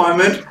heaven at the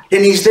moment,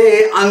 and he's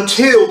there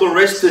until the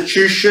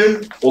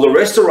restitution or the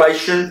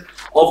restoration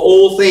of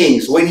all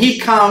things. When he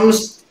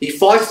comes, he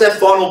fights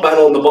that final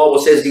battle, and the Bible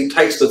says he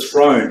takes the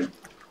throne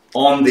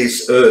on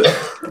this earth.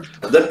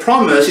 The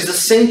promise is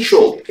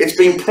essential. It's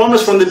been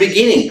promised from the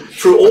beginning.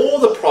 Through all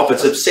the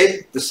prophets have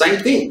said the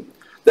same thing,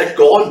 that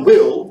God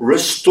will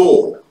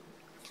restore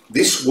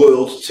this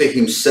world to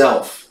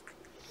himself.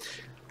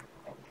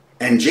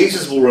 And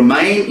Jesus will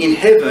remain in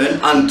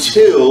heaven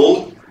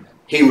until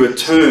he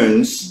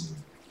returns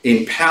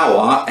in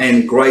power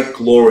and great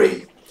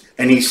glory.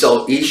 And he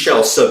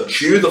shall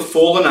subdue the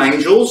fallen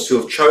angels who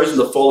have chosen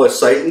to follow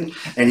Satan,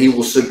 and he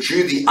will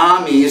subdue the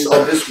armies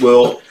of this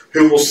world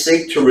who will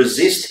seek to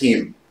resist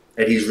him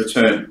at his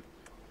return.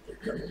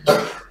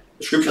 The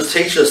scriptures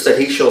teach us that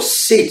he shall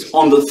sit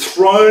on the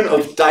throne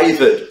of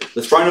David.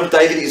 The throne of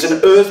David is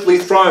an earthly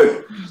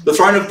throne. The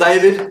throne of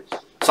David,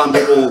 some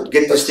people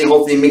get this thing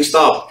all mixed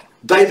up.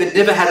 David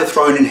never had a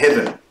throne in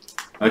heaven.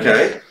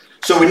 Okay?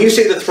 So when you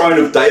see the throne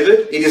of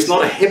David, it is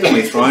not a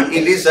heavenly throne,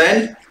 it is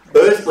an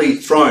earthly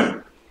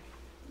throne.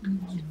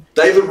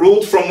 David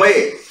ruled from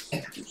where?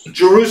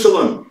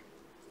 Jerusalem.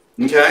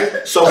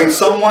 Okay? So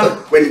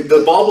when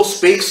the Bible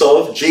speaks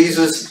of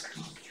Jesus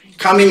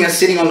coming and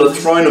sitting on the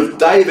throne of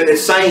David,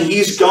 it's saying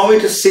he's going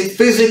to sit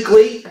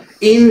physically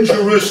in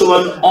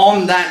Jerusalem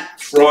on that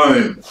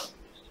throne.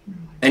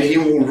 And he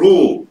will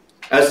rule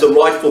as the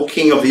rightful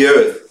king of the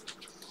earth.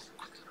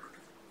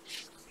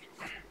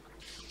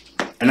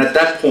 And at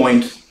that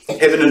point,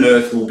 heaven and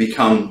earth will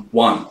become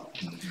one.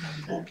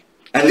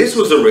 And this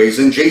was the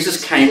reason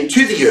Jesus came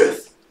to the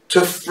earth,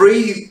 to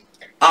free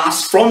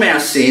us from our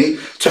sin,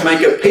 to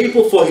make a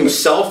people for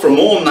himself from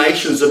all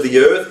nations of the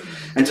earth,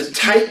 and to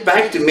take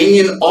back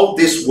dominion of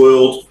this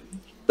world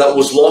that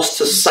was lost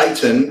to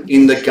Satan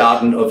in the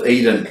Garden of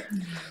Eden.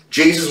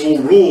 Jesus will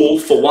rule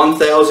for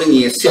 1,000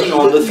 years, sitting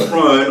on the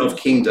throne of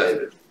King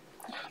David.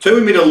 Turn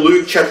with me to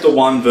Luke chapter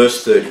 1,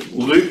 verse 30.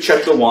 Luke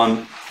chapter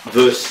 1,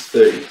 verse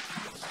 30.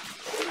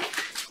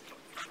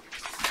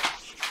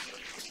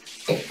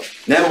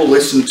 Now we'll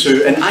listen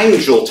to an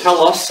angel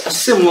tell us a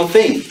similar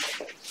thing.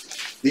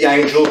 The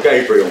angel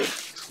Gabriel,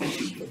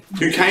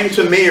 who came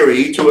to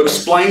Mary to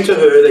explain to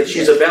her that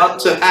she's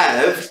about to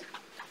have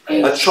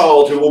a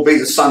child who will be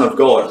the Son of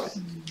God.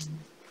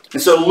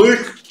 And so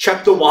Luke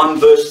chapter 1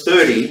 verse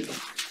 30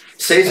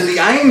 says, "And the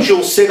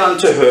angel said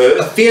unto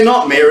her, Fear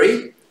not,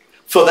 Mary,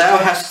 for thou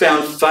hast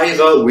found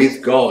favour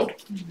with God.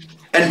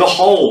 And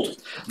behold,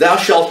 thou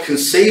shalt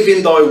conceive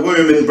in thy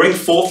womb and bring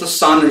forth a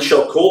son, and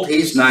shall call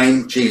his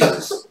name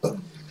Jesus."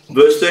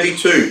 Verse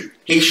 32,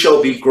 "He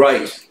shall be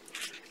great,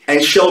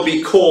 and shall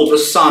be called the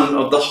Son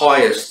of the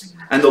Highest.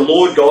 And the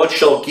Lord God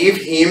shall give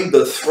him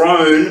the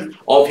throne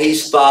of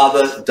his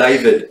father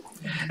David.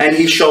 And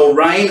he shall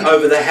reign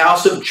over the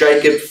house of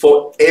Jacob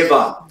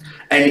forever.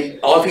 And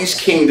of his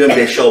kingdom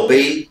there shall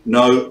be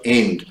no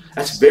end."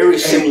 That's very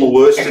similar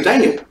words to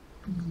Daniel.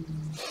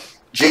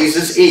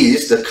 Jesus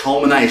is the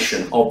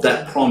culmination of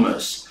that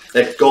promise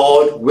that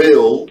God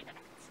will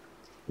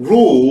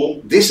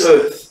rule this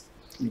earth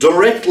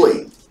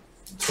directly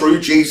through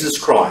Jesus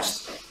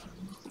Christ,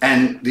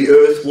 and the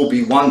earth will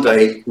be one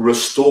day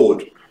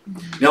restored.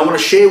 Now I want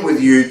to share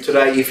with you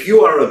today, if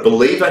you are a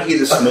believer here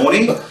this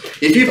morning,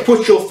 if you've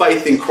put your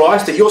faith in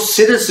Christ, that your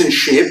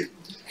citizenship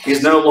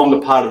is no longer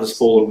part of this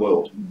fallen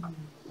world.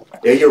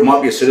 Yeah, you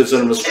might be a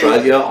citizen of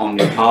Australia on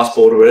your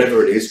passport or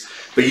whatever it is,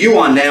 but you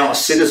are now a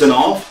citizen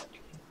of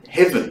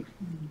heaven.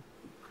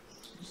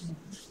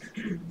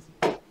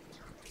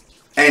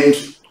 And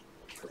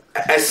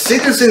as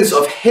citizens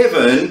of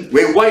heaven,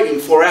 we're waiting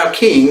for our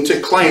King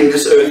to claim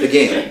this earth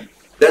again.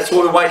 That's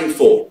what we're waiting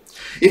for.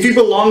 If you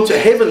belong to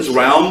heaven's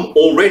realm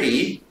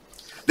already,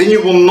 then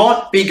you will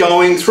not be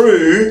going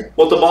through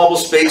what the Bible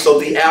speaks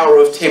of, the hour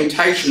of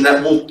temptation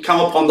that will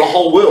come upon the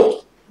whole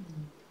world.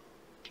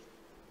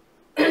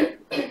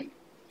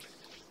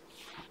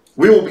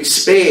 We will be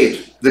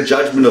spared the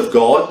judgment of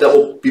God that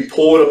will be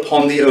poured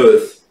upon the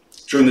earth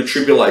during the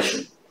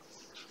tribulation.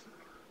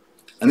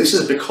 And this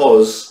is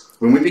because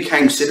when we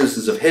became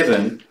citizens of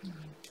heaven,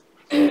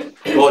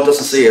 God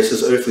doesn't see us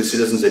as earthly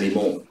citizens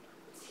anymore.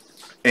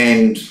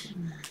 And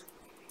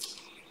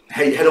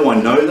how do I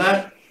know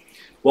that?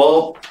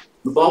 Well,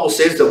 the Bible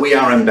says that we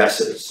are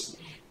ambassadors.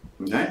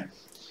 Okay?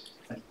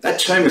 That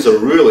term is a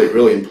really,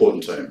 really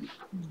important term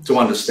to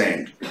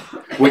understand.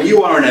 When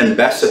you are an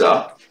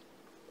ambassador,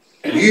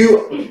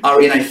 you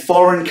are in a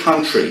foreign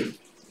country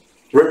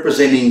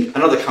representing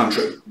another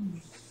country.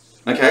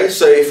 Okay,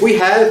 so if we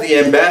have the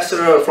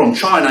ambassador from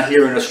China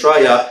here in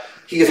Australia,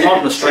 he is not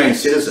an Australian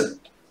citizen.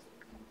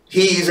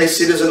 He is a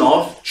citizen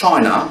of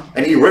China,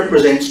 and he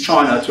represents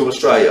China to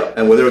Australia.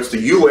 And whether it's the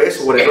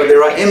US or whatever,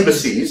 there are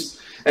embassies,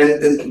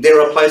 and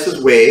there are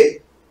places where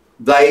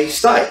they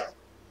stay.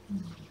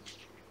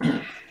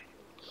 The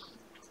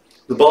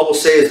Bible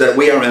says that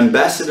we are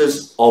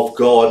ambassadors of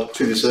God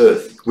to this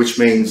earth, which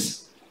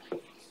means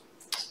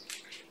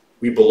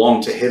we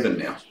belong to heaven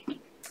now.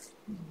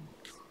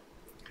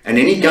 And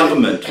any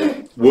government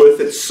worth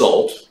its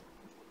salt,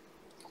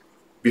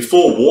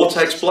 before war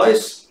takes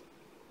place,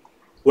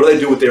 what do they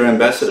do with their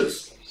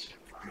ambassadors?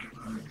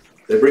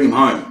 They bring them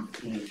home.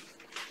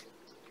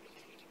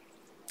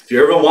 If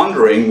you're ever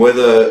wondering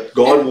whether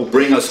God will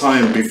bring us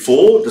home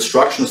before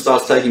destruction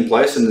starts taking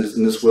place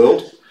in this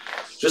world,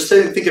 just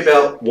think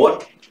about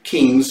what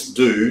kings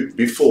do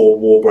before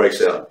war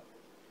breaks out.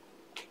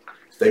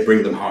 They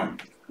bring them home.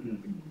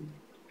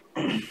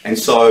 And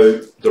so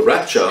the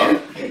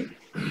rapture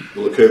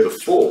will occur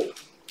before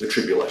the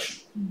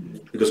tribulation,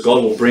 because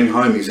God will bring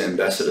home his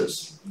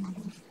ambassadors,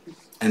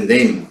 and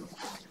then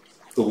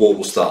the war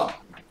will start.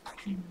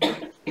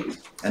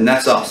 And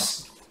that's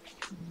us.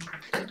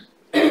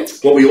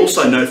 What we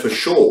also know for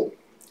sure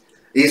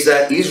is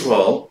that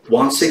Israel,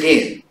 once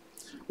again,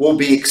 will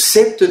be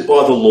accepted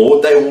by the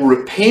Lord. They will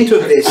repent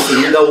of their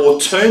sin. They will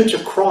turn to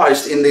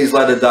Christ in these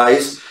latter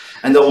days,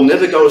 and they will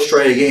never go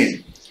astray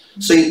again.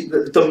 See,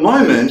 the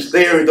moment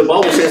there, the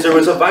Bible says there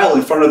is a veil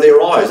in front of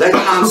their eyes. They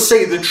can't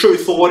see the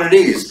truth for what it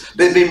is.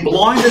 They've been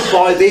blinded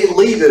by their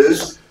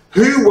leaders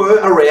who were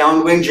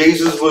around when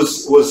Jesus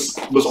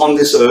was on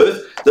this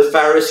earth. The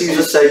Pharisees,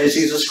 the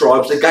Sadducees, the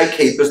scribes, the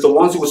gatekeepers, the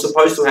ones who were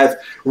supposed to have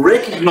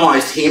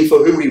recognized him for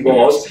who he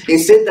was.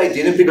 Instead, they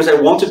didn't, because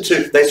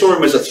they saw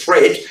him as a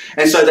threat.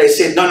 And so they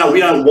said, no, we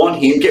don't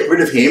want him, get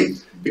rid of him,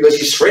 because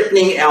he's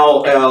threatening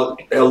our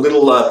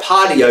little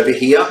party over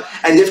here.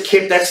 And they've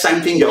kept that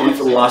same thing going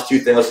for the last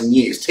 2,000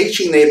 years,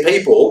 teaching their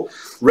people,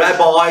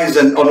 rabbis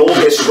and all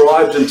their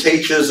scribes and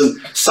teachers, and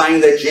saying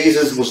that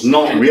Jesus was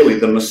not really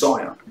the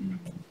Messiah.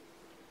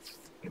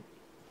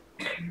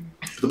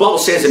 The Bible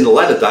says in the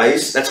latter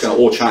days, that's going to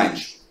all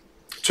change.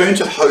 Turn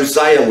to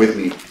Hosea with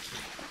me.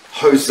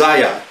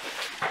 Hosea,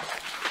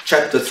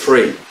 chapter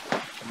 3.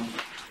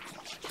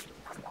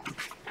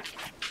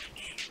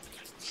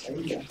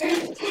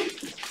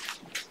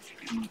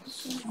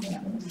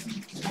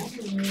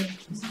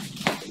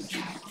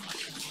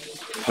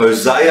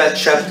 Hosea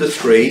chapter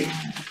 3,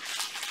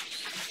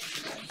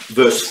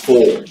 verse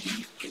 4.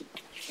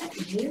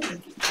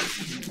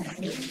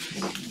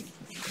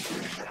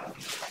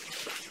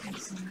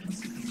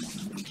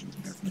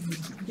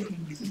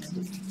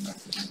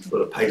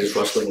 Got a pages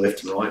rustling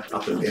left and right,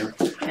 up and down.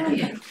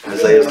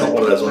 Hosea's not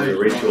one of those ones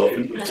you read too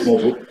often.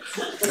 Small book.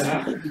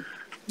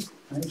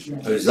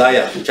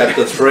 Hosea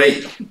chapter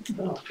 3.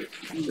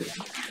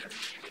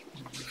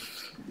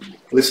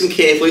 Listen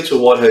carefully to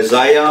what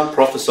Hosea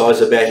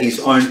prophesies about his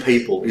own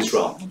people,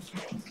 Israel.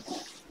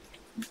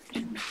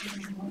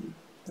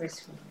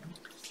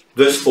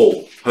 Verse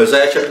 4.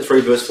 Hosea chapter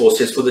 3 verse 4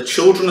 says, "For the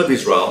children of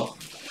Israel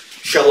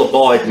shall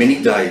abide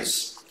many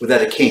days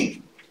without a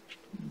king,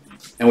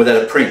 and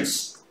without a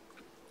prince,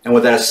 and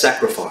without a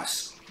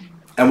sacrifice,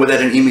 and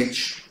without an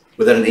image,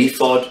 without an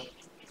ephod,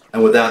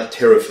 and without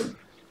teraphim."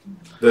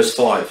 Verse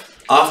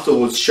 5.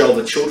 "Afterwards shall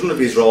the children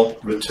of Israel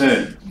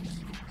return,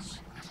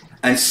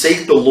 and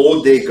seek the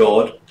Lord their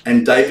God,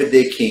 and David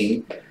their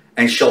king,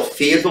 and shall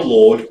fear the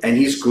Lord and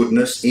his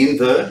goodness in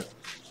the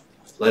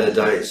latter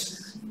days."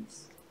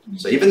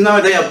 So even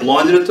though they are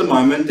blinded at the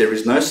moment, there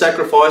is no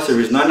sacrifice,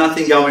 there is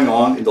nothing going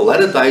on, in the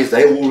latter days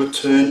they will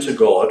return to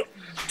God.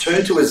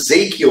 Turn to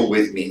Ezekiel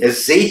with me.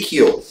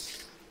 Ezekiel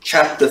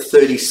chapter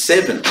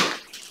 37.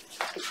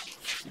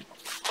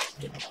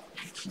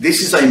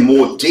 This is a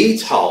more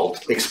detailed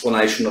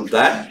explanation of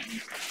that,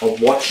 of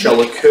what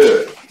shall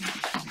occur.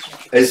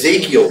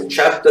 Ezekiel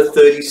chapter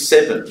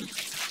 37.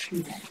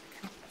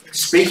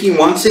 Speaking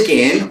once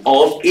again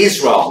of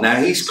Israel. Now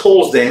he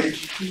calls them,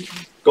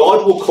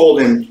 God will call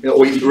them,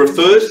 or he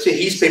refers to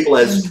his people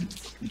as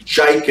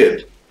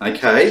Jacob.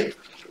 Okay?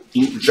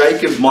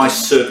 Jacob, my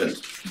servant.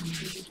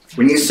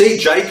 When you see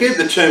Jacob,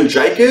 the term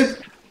Jacob,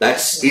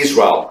 that's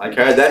Israel.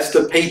 Okay? That's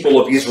the people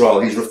of Israel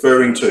he's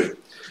referring to,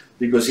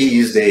 because he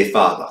is their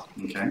father.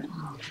 Okay?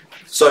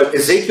 So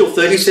Ezekiel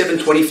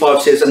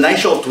 37:25 says, "And they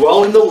shall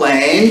dwell in the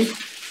land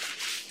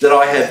that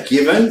I have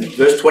given,"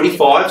 verse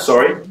 25,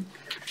 sorry,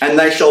 "and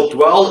they shall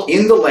dwell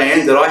in the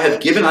land that I have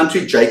given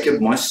unto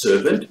Jacob my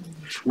servant,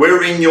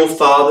 wherein your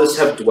fathers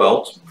have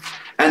dwelt,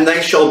 and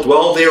they shall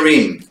dwell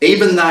therein,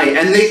 even they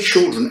and their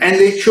children and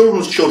their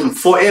children's children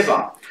forever,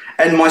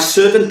 and my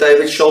servant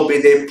David shall be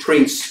their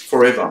prince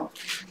forever.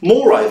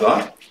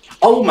 Moreover,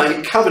 I will make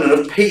a covenant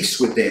of peace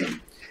with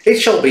them. It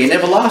shall be an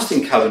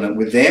everlasting covenant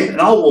with them, and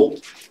I will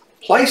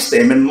place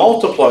them and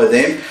multiply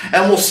them,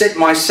 and will set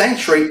my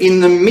sanctuary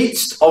in the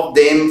midst of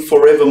them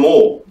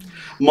forevermore.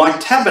 My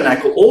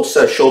tabernacle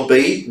also shall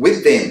be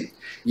with them.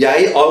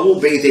 Yea, I will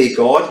be their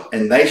God,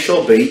 and they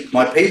shall be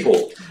my people.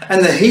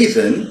 And the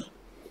heathen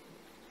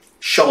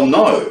shall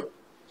know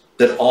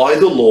that I,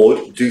 the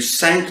Lord, do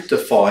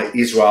sanctify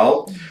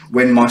Israel,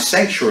 when my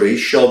sanctuary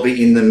shall be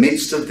in the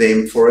midst of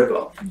them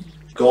forever."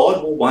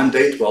 God will one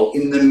day dwell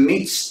in the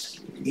midst,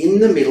 in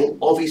the middle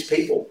of his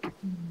people.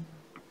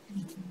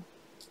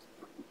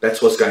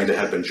 That's what's going to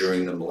happen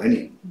during the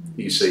millennium.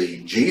 You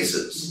see,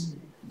 Jesus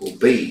will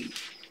be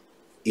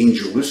in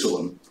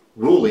Jerusalem,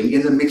 ruling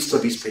in the midst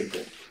of his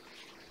people.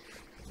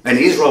 And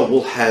Israel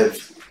will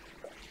have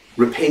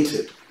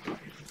repented.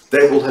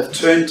 They will have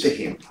turned to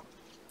him.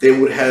 There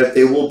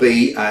will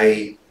be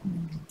a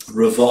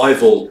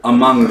revival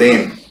among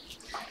them,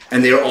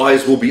 and their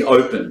eyes will be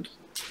opened.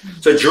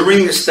 So during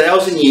this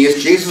 1,000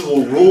 years, Jesus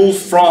will rule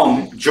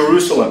from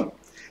Jerusalem,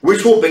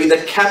 which will be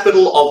the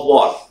capital of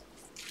what?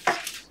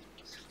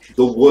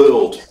 The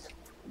world.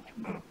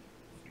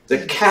 The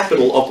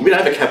capital of, we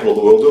don't have a capital of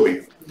the world, do we?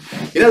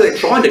 You know, they're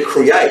trying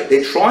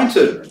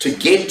to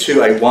get to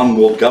a one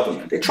world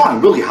government. They're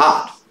trying really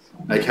hard,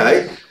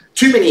 okay?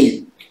 Too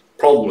many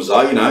problems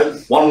though, you know.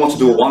 One wants to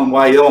do it one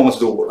way, the other one wants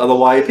to do it the other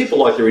way. People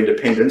like their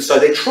independence, so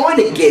they're trying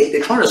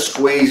to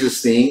squeeze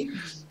this thing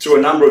through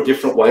a number of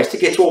different ways to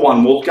get to a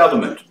one world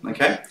government,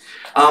 okay?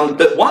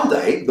 But one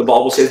day, the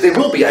Bible says, there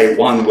will be a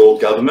one world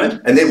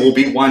government, and there will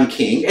be one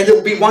king, and there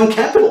will be one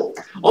capital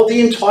of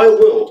the entire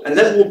world, and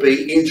that will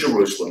be in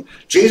Jerusalem.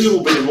 Jesus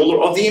will be the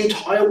ruler of the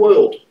entire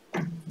world.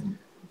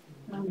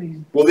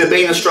 Amen. Will there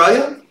be in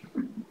Australia?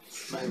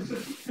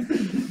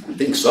 I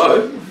think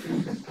so.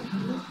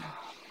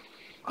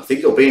 I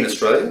think there'll be in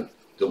Australia.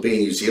 There'll be in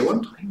New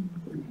Zealand.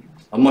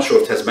 I'm not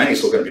sure if Tasmania is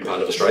still going to be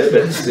part of Australia,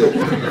 but it's still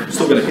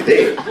going to be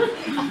there.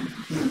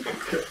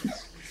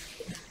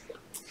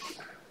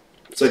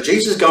 So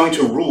Jesus is going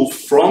to rule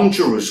from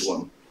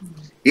Jerusalem.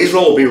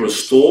 Israel will be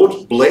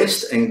restored,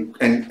 blessed,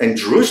 and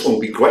Jerusalem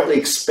will be greatly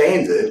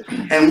expanded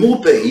and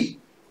will be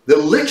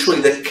literally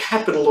the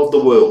capital of the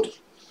world.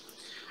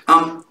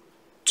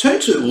 Turn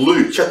to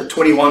Luke chapter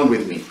 21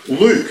 with me.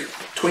 Luke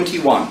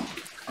 21.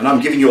 And I'm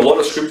giving you a lot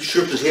of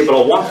scriptures here, but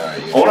I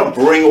want to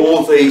bring all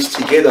of these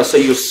together so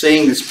you're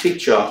seeing this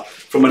picture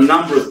from a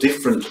number of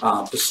different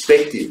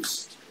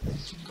perspectives.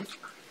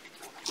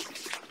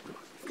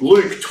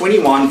 Luke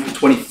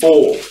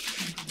 21:24.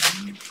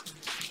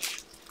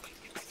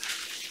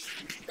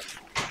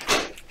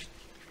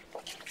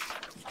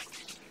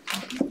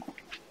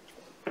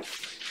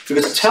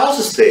 Because it tells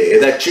us there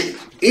that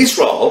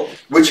Israel,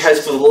 which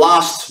has for the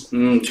last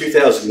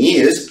 2,000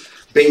 years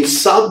been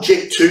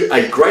subject to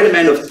a great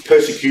amount of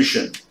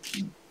persecution.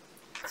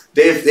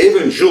 They've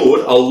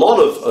endured a lot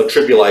of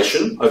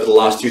tribulation over the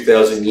last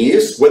 2,000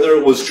 years, whether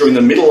it was during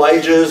the Middle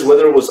Ages,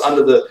 whether it was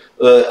under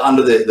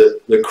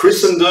the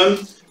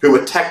Christendom, who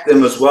attacked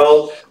them as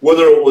well,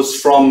 whether it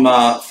was from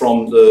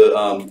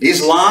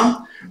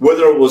Islam,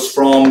 whether it was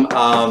from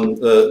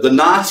the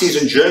Nazis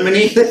in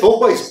Germany. They've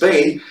always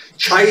been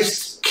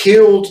chased,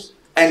 killed,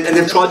 and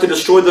they've tried to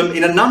destroy them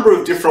in a number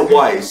of different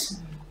ways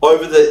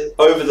over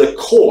the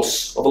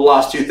course of the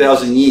last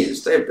 2,000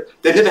 years. They've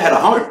never had a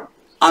home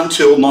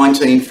until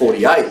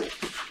 1948.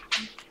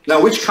 Now,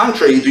 which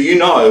country do you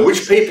know,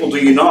 which people do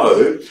you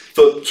know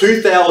for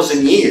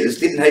 2,000 years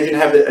didn't even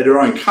have their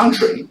own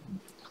country,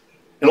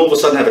 and all of a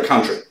sudden have a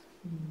country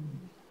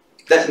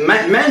that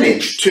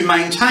managed to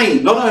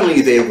maintain not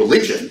only their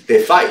religion,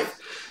 their faith,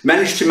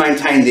 managed to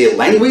maintain their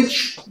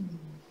language,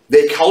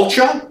 their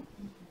culture,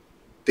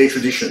 their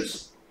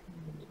traditions.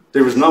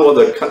 There is no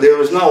other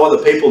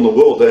people in the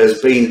world that has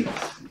been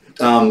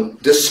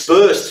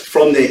dispersed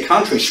from their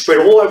country, spread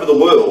all over the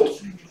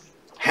world,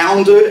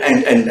 hounded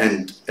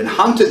and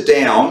hunted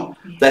down,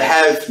 that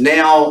have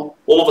now,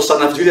 all of a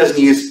sudden, after 2,000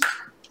 years,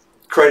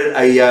 created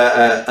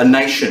a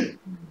nation,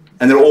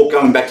 and they're all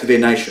going back to their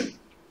nation.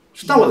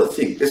 There's no other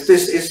thing. It's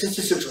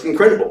just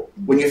incredible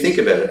when you think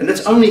about it, and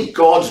it's only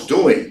God's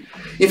doing.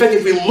 In fact,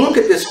 if we look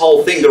at this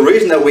whole thing, the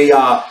reason that we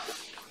are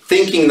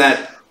thinking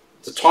that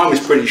the time is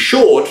pretty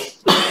short,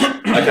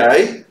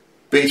 okay,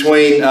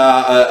 between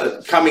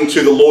coming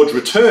to the Lord's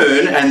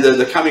return and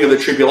the coming of the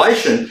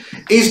tribulation,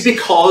 is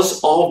because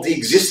of the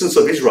existence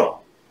of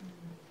Israel.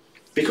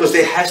 Because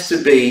there has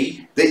to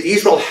be,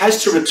 Israel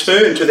has to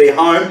return to their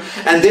home,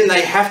 and then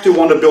they have to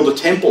want to build a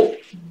temple.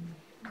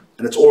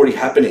 And it's already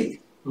happening.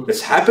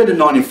 It's happened in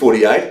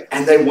 1948,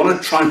 and they want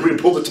to try and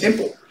rebuild the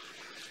temple.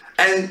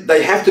 And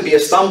they have to be a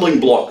stumbling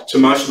block to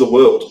most of the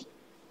world.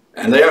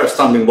 And they are a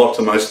stumbling block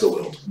to most of the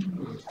world.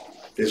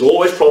 There's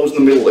always problems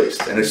in the Middle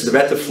East, and it's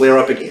about to flare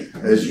up again,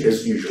 as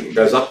usual. It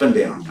goes up and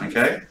down,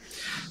 okay?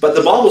 But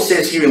the Bible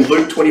says here in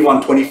Luke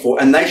 21:24,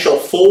 and they shall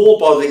fall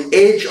by the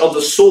edge of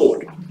the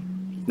sword.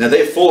 Now,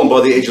 they've fallen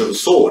by the edge of the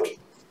sword.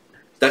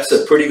 That's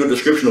a pretty good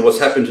description of what's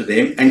happened to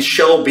them. And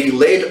shall be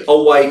led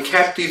away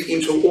captive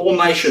into all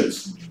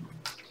nations.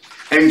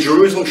 And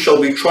Jerusalem shall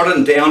be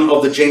trodden down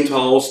of the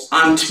Gentiles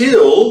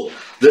until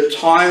the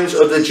times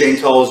of the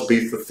Gentiles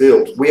be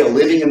fulfilled. We are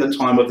living in the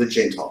time of the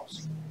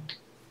Gentiles.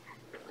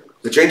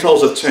 The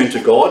Gentiles have turned to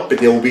God, but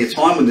there will be a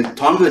time when the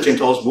time of the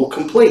Gentiles will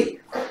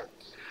complete.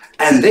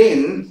 And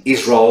then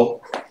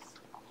Israel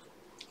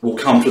will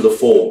come to the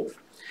fore.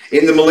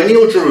 In the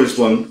millennium,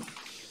 Jerusalem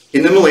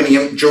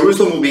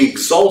will be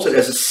exalted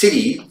as a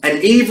city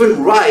and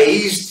even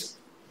raised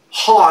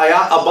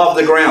higher above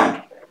the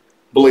ground.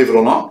 Believe it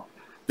or not.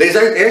 It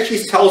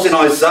actually tells in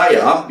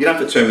Isaiah, you don't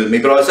have to turn with me,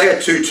 but Isaiah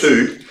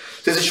 2:2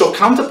 says, it shall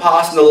come to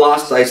pass in the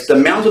last days, the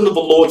mountain of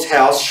the Lord's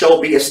house shall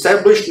be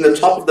established in the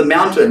top of the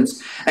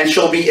mountains and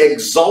shall be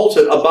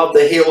exalted above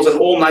the hills, and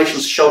all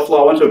nations shall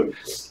flow unto him.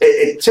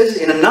 It says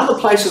in another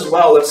place as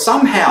well that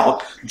somehow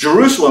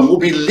Jerusalem will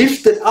be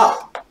lifted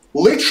up,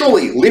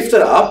 literally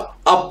lifted up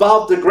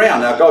above the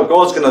ground. Now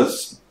God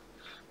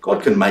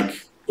can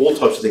make all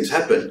types of things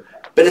happen,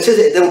 but it says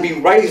that they will be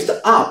raised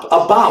up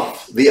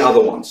above the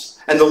other ones,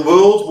 and the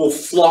world will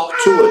flock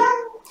to it.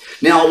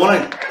 Now I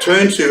want to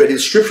turn to a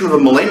description of the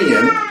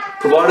millennium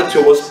provided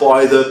to us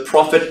by the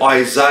prophet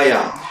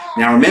Isaiah.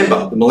 Now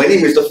remember, the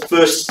millennium is the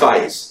first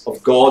phase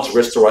of God's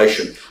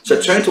restoration.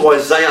 So turn to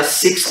Isaiah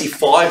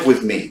 65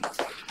 with me.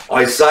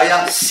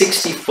 Isaiah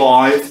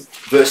 65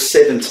 verse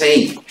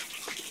 17.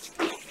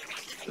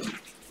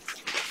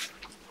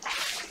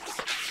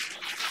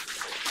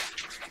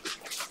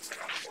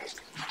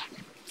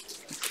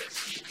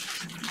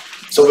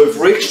 So we've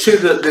reached to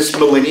this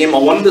millennium. I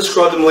want to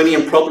describe the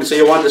millennium properly so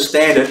you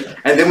understand it.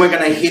 And then we're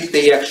going to hit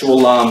the actual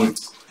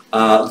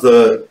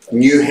the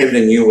new heaven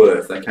and new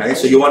earth. Okay,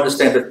 so you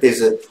understand that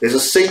there's a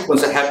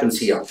sequence that happens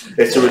here.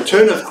 It's the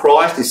return of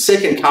Christ, His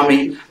second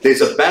coming.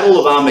 There's a battle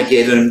of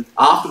Armageddon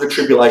after the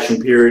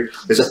tribulation period.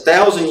 There's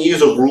 1,000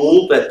 years of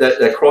rule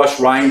that Christ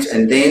reigns,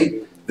 and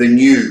then the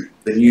new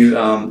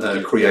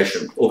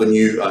creation, or the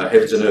new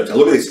heavens and earth. Now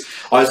look at this,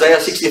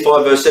 Isaiah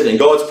 65 verse 7.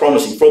 God's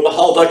promising, "For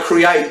behold, I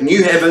create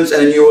new heavens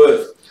and a new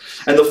earth,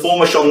 and the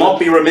former shall not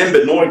be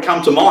remembered, nor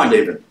come to mind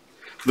even."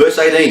 Verse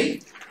 18.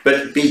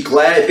 "But be ye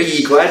glad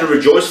and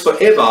rejoice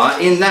forever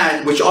in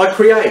that which I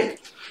create.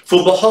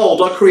 For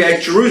behold, I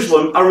create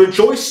Jerusalem a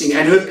rejoicing,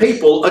 and her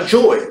people a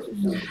joy.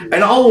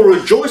 And I will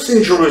rejoice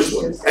in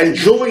Jerusalem, and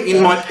joy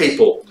in my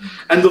people.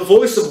 And the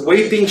voice of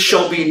weeping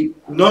shall be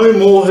no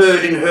more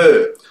heard in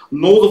her,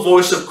 nor the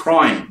voice of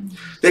crying.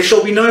 There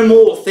shall be no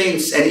more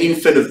thence an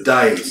infant of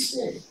days,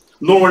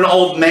 nor an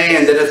old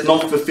man that hath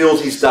not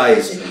fulfilled his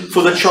days.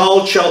 For the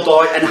child shall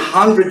die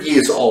 100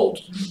 years old,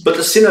 but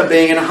the sinner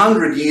being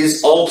 100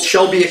 years old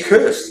shall be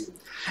accursed.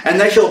 And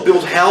they shall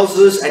build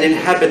houses and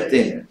inhabit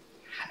them,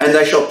 and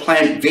they shall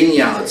plant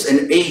vineyards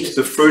and eat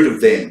the fruit of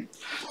them.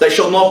 They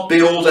shall not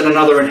build and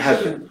another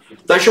inhabit.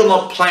 They shall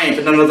not plant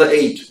and another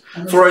eat.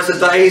 For as the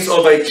days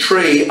of a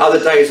tree are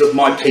the days of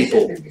my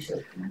people,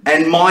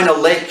 and mine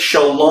elect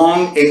shall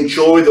long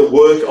enjoy the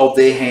work of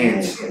their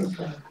hands.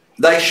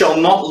 They shall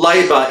not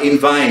labour in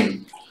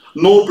vain,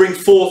 nor bring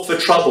forth for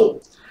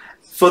trouble.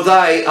 For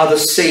they are the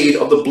seed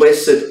of the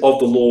blessed of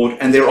the Lord,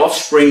 and their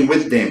offspring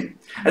with them.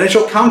 And it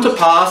shall come to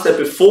pass that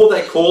before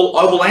they call,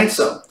 I will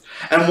answer.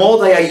 And while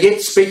they are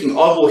yet speaking,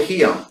 I will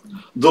hear.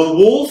 The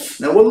wolf,"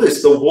 now what is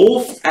this? "The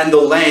wolf and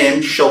the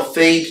lamb shall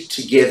feed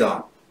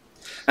together,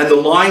 and the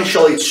lion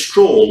shall eat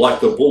straw like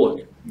the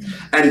bullock,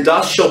 and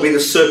dust shall be the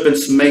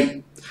serpent's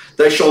meat.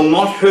 They shall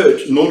not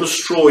hurt nor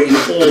destroy in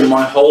all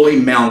my holy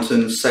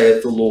mountain,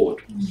 saith the Lord."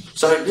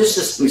 So just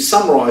let me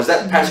summarise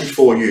that passage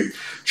for you.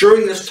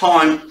 During this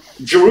time,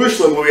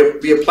 Jerusalem will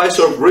be a place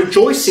of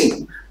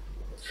rejoicing.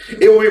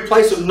 It will be a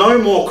place of no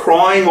more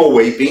crying or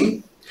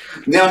weeping.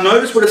 Now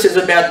notice what it says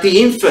about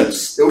the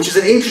infants, which is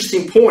an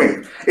interesting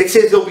point. It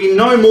says there'll be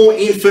no more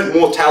infant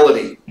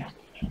mortality.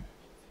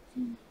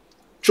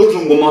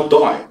 Children will not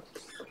die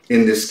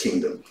in this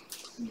kingdom.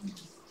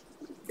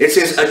 It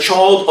says a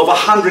child of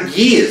 100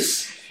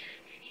 years.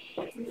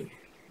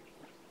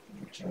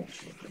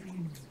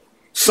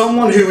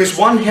 Someone who is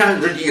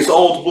 100 years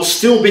old will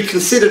still be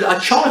considered a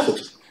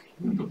child.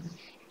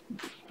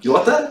 You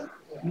like that?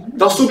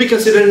 They'll still be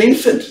considered an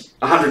infant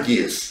 100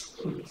 years.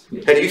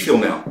 How do you feel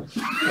now?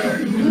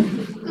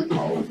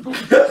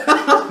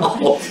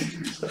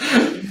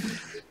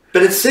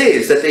 But it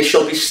says that there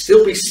shall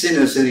still be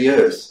sinners in the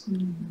earth.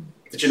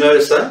 Did you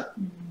notice that?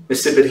 It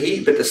said,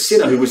 but the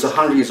sinner who was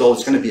 100 years old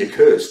is going to be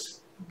accursed.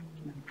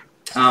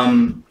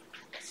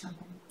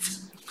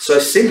 So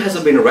sin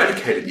hasn't been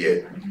eradicated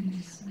yet.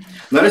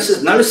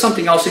 Notice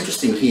something else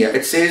interesting here.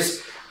 It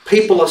says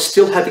people are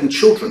still having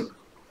children.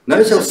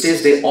 Notice how it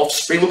says their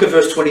offspring. Look at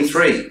verse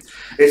 23.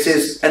 It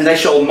says, "And they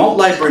shall not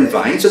labour in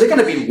vain." So they're going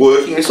to be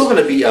working. They're still going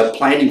to be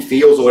planting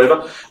fields or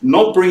whatever,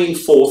 not bringing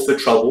forth for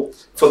trouble.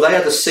 For they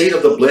are the seed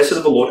of the blessed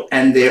of the Lord,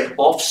 and their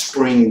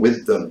offspring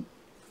with them.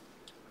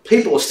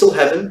 People are still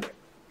having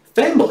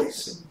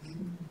families.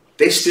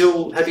 They're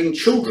still having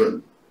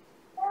children.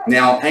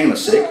 Now, hang on a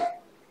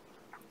sec.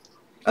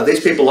 Are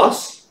these people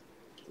us?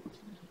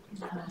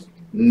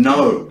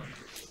 No.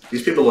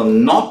 These people are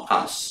not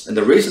us. And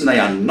the reason they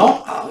are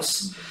not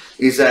us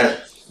is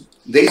that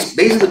these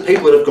are the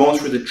people that have gone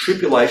through the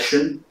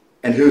tribulation,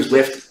 and who's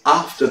left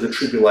after the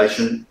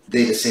tribulation,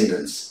 their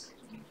descendants.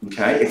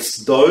 Okay? It's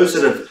those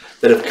that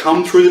have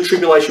come through the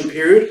tribulation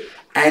period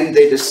and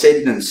their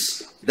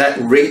descendants that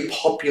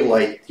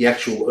repopulate the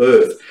actual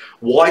earth.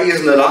 Why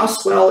isn't it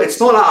us? Well, it's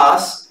not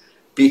us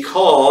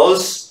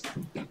because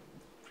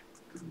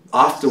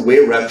after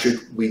we're raptured,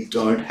 we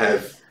don't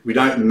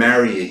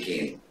marry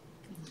again.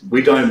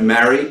 We don't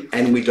marry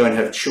and we don't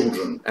have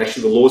children.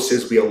 Actually, the Lord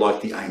says we are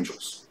like the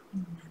angels.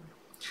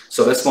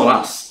 So that's not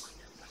us.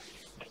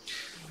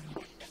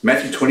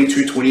 Matthew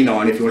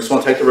 22:29, if you just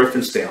want to take the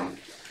reference down.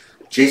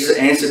 Jesus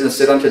answered and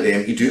said unto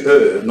them, "You do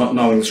err, not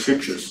knowing the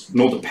scriptures,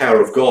 nor the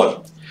power of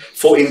God.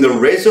 For in the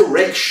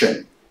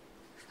resurrection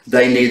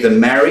they neither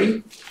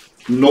marry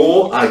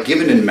nor are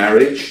given in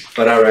marriage,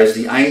 but are as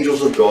the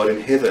angels of God in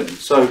heaven."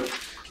 So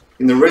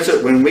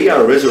when we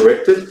are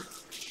resurrected,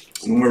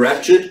 when we're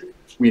raptured,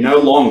 we no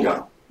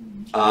longer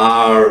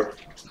are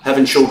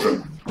having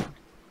children.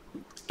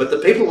 But the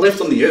people left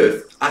on the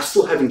earth are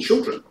still having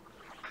children.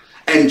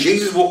 And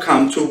Jesus will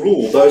come to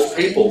rule those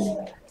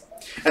people.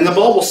 And the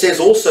Bible says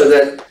also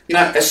that,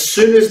 as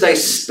soon as they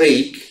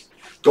speak,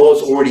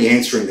 God's already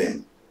answering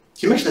them.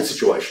 Can you imagine that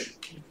situation?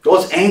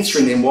 God's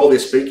answering them while they're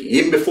speaking.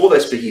 Even before they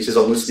speak, he says,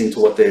 "I'm listening to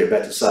what they're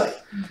about to say,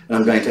 and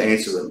I'm going to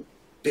answer them."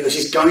 Because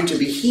he's going to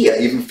be here,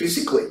 even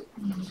physically.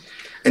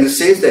 And it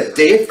says that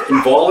death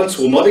and violence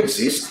will not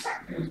exist,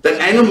 that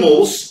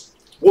animals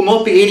will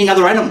not be eating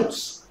other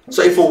animals.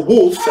 So if a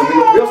wolf, and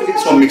we often get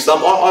this one mixed up,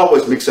 I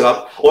always mix it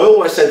up. I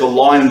always say the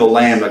lion and the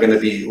lamb are going to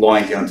be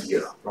lying down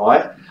together,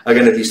 right? Are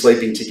going to be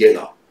sleeping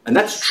together. And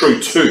that's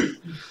true too.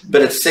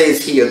 But it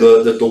says here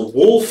that the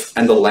wolf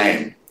and the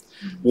lamb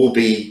will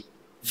be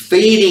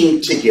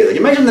feeding together. You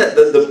imagine that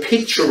the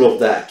picture of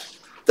that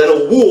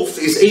a wolf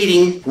is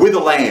eating with a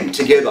lamb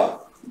together.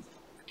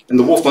 And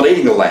the wolf not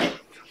eating the lamb.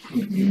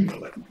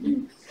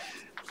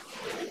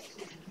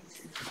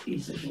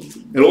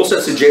 It also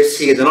suggests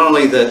here that not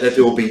only that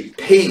there will be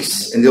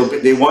peace and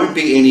there won't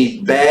be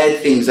any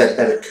bad things that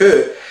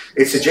occur,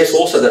 it suggests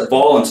also that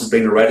violence has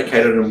been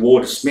eradicated and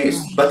war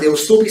dismissed, but there will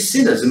still be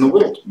sinners in the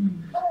world,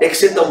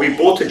 except they'll be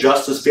brought to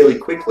justice fairly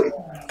quickly.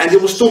 And there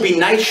will still be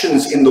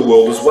nations in the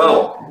world as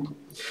well.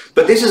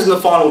 But this is in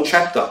the final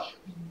chapter.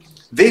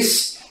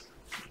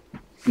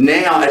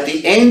 Now, at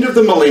the end of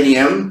the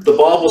millennium, the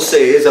Bible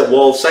says that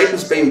while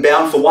Satan's been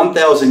bound for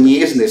 1,000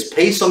 years and there's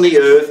peace on the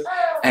earth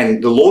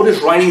and the Lord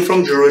is reigning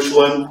from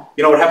Jerusalem,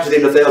 you know what happens at the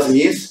end of 1,000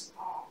 years?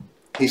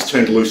 He's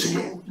turned loose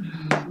again.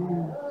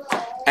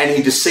 And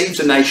he deceives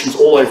the nations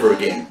all over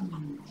again.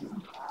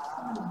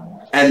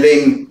 And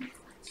then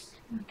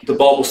the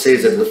Bible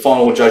says that the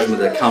final judgment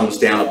that comes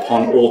down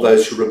upon all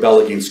those who rebel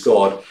against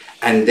God,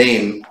 and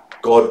then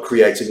God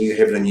creates a new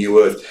heaven and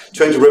new earth.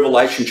 Turn to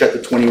Revelation chapter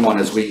 21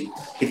 as we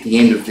hit the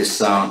end of this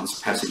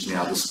passage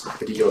now, this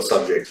particular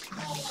subject.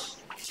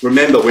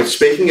 Remember, we're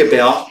speaking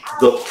about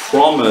the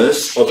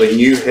promise of a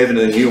new heaven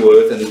and a new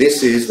earth, and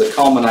this is the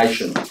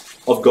culmination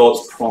of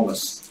God's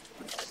promise.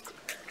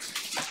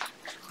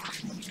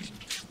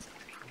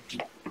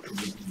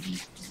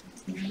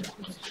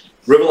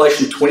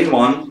 Revelation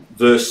 21,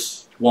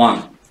 verse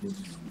 1.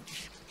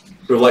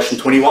 Revelation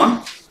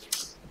 21.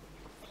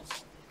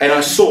 And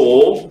I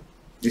saw,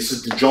 this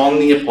is John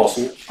the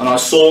Apostle, and I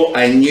saw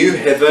a new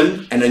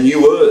heaven and a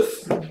new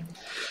earth.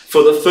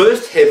 For the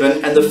first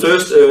heaven and the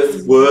first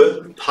earth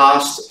were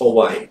passed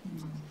away,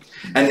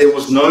 and there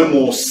was no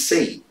more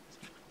sea.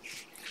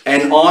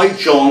 And I,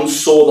 John,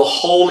 saw the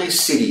holy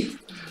city,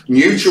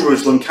 New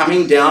Jerusalem,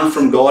 coming down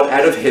from God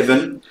out of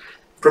heaven,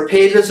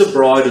 prepared as a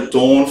bride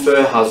adorned for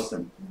her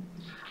husband.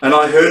 And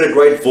I heard a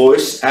great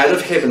voice out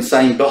of heaven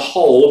saying,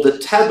 Behold, the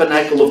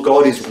tabernacle of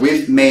God is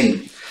with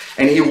men,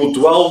 and he will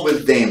dwell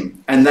with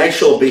them, and they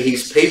shall be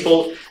his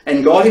people,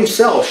 and God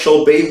himself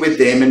shall be with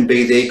them and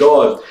be their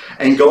God.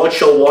 And God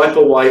shall wipe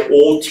away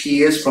all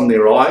tears from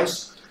their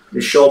eyes.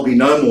 There shall be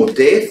no more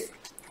death,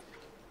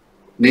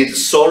 neither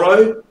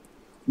sorrow,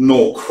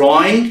 nor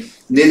crying,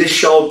 neither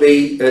shall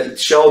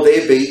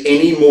there be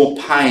any more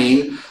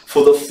pain,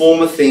 for the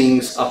former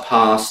things are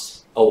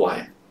passed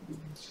away.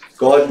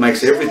 God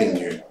makes everything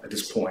new at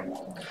this point.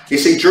 You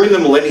see, during the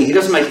millennium, he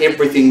doesn't make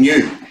everything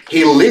new.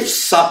 He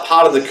lifts up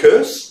part of the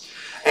curse,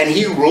 and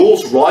he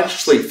rules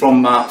righteously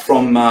from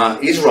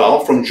Israel,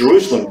 from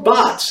Jerusalem.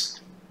 But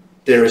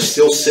there are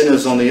still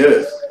sinners on the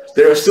earth.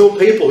 There are still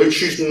people who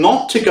choose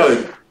not to go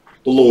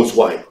the Lord's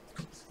way.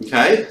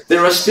 Okay?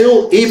 There are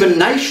still even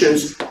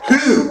nations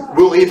who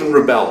will even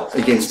rebel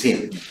against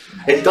him.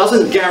 It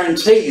doesn't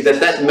guarantee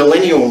that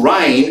millennial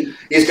reign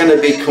is going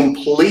to be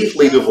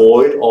completely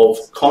devoid of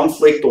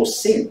conflict or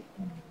sin.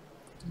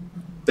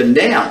 But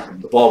now,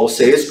 the Bible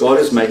says, God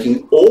is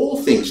making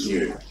all things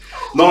new.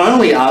 Not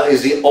only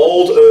is the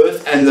old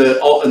earth and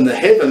the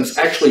heavens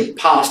actually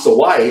passed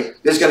away,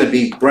 there's going to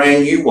be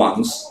brand new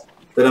ones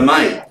that are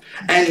made.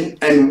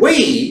 And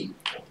we,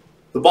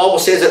 the Bible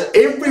says that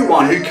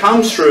everyone who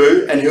comes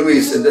through and who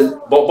is,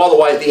 by the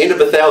way, at the end of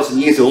 1,000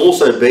 years, there will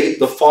also be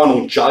the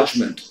final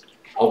judgment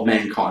of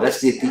mankind.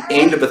 That's at the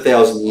end of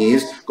 1,000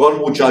 years.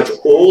 God will judge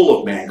all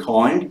of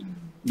mankind.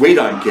 We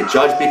don't get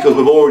judged because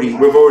we've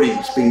already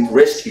been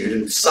rescued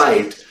and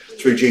saved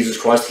through Jesus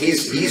Christ.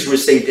 He's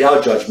received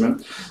our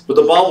judgment. But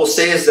the Bible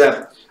says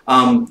that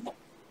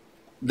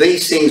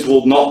these things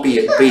will not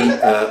be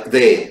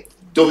there.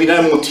 There'll be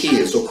no more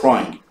tears or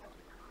crying.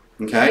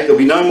 Okay? There'll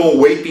be no more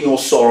weeping or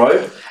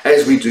sorrow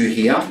as we do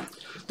here.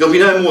 There'll be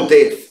no more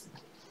death.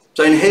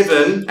 So in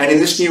heaven and in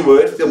this new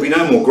earth, there'll be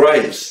no more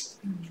graves.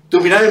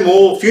 There'll be no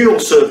more funeral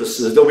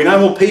services. There'll be no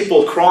more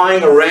people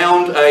crying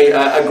around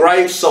a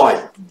grave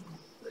site.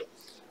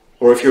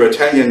 Or if you're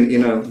Italian,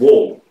 in a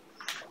wall.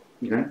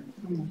 Okay?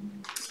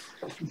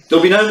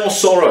 There'll be no more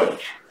sorrow.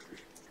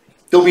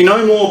 There'll be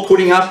no more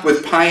putting up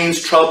with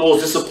pains,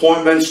 troubles,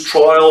 disappointments,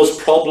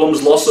 trials,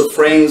 problems, loss of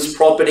friends,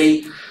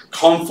 property,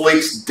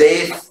 conflicts,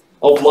 death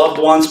of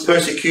loved ones,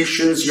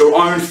 persecutions, your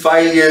own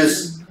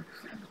failures.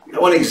 They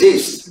won't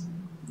exist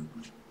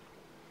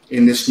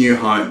in this new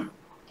home.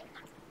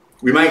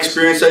 We may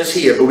experience those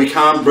here, but we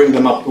can't bring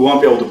them up. We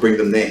won't be able to bring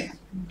them there.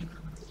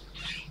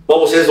 The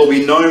Bible says there'll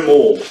be no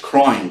more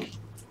crying.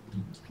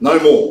 No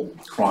more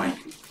crying.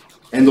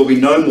 And there'll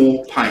be no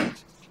more pain.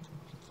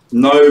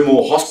 No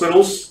more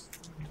hospitals.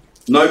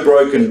 No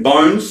broken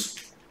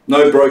bones.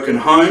 No broken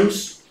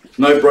homes.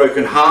 No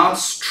broken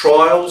hearts.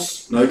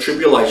 Trials. No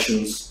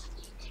tribulations.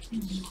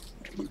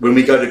 When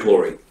we go to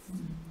glory.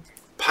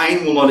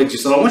 Pain will not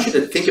exist. And I want you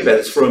to think about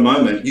this for a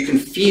moment. You can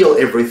feel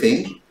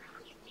everything,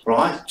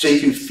 right? So you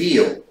can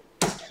feel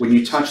when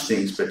you touch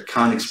things, but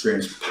can't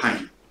experience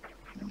pain.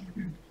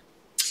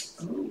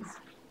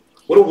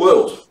 What a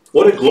world.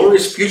 What a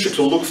glorious future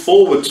to look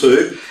forward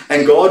to.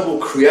 And God will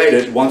create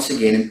it once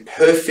again in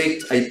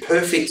a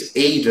perfect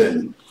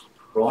Eden,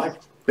 right?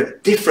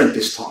 But different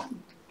this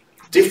time.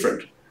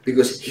 Different,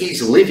 because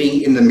he's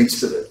living in the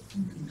midst of it.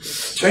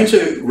 Turn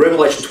to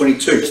Revelation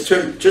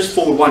 22. Just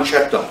forward one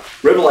chapter.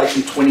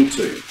 Revelation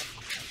 22.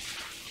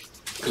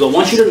 Because I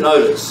want you to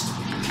notice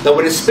that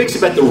when it speaks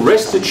about the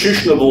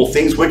restitution of all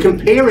things, we're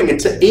comparing it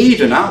to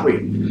Eden, aren't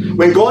we?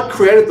 When God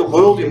created the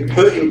world in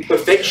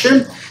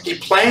perfection, he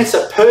plants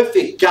a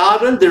perfect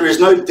garden. There is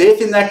no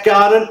death in that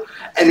garden.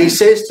 And he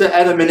says to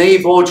Adam and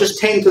Eve, oh, just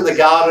tend to the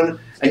garden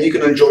and you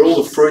can enjoy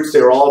all the fruits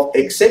thereof,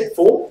 except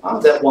for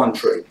that one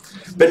tree.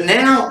 But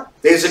now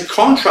there's a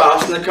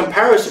contrast and a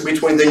comparison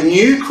between the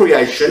new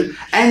creation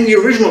and the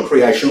original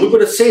creation. Look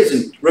what it says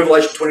in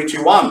Revelation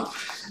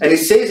 22:1. And it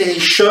says, and he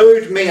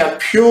showed me a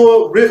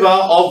pure river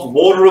of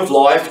water of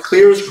life,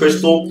 clear as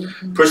crystal,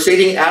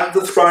 proceeding out of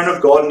the throne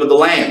of God and of the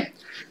Lamb.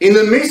 In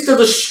the midst of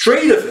the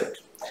street of it,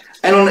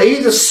 and on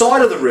either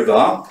side of the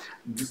river,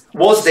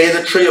 was there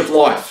the tree of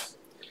life,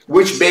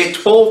 which bare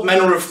 12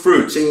 manner of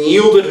fruits, and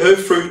yielded her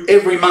fruit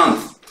every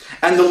month.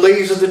 And the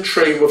leaves of the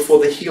tree were for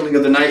the healing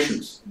of the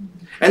nations.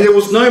 And there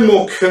was no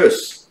more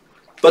curse.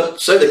 But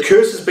so the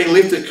curse has been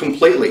lifted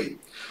completely.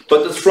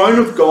 But the throne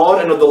of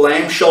God and of the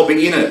Lamb shall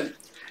be in it,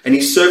 and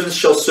his servants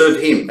shall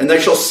serve him. And they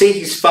shall see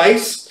his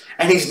face,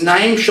 and his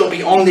name shall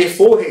be on their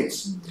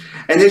foreheads.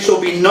 And there shall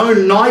be no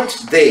night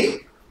there.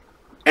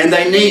 And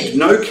they need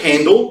no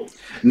candle,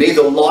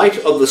 neither light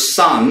of the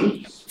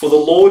sun, for the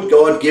Lord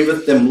God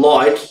giveth them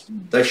light.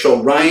 They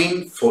shall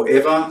reign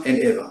forever and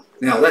ever.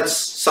 Now that's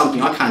something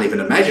I can't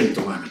even imagine at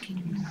the moment.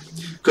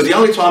 Because the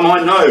only time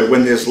I know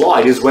when there's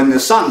light is when the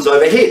sun's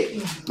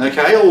overhead.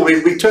 Okay, or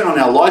we turn on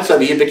our lights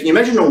over here. But can you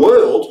imagine a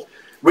world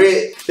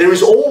where there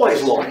is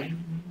always light?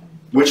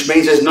 Which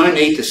means there's no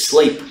need to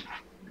sleep.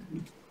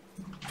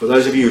 For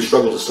those of you who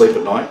struggle to sleep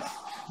at night,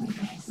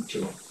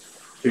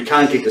 who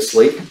can't get to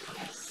sleep,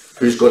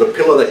 who's got a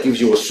pillow that gives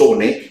you a sore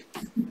neck,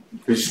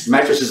 whose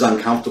mattress is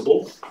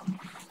uncomfortable,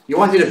 you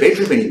won't need a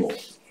bedroom anymore.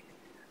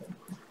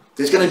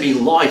 There's going to be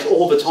light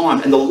all the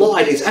time, and the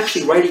light is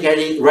actually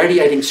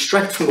radiating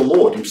straight from the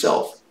Lord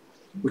himself,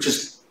 which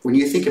is, when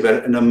you think about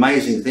it, an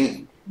amazing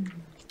thing.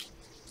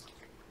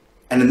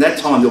 And in that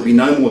time, there'll be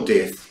no more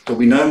death. There'll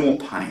be no more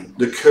pain.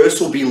 The curse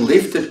will be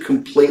lifted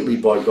completely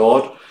by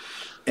God,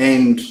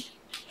 and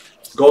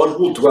God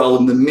will dwell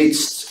in the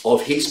midst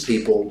of his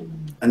people,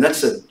 and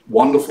that's a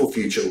wonderful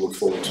future to look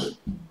forward to.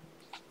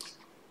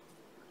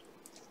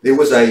 There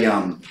was a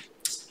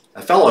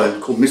fellow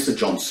called Mr.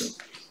 Johnson.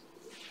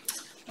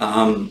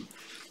 I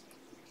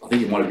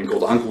think he might have been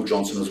called Uncle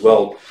Johnson as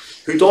well,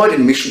 who died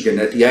in Michigan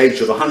at the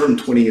age of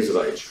 120 years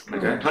of age.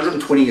 Okay,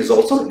 120 years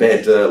old. It's not a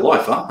bad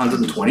life, huh?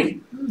 120.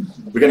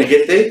 We're going to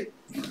get there?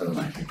 I don't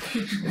know.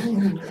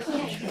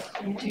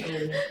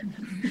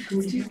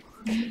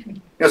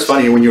 It's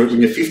funny, when you're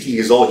 50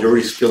 years old, you're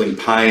already feeling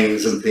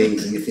pains and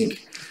things, and you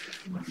think,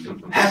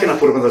 how can I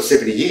put another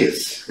 70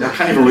 years? I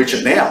can't even reach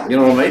it now, you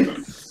know what I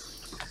mean?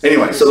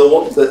 Anyway,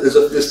 so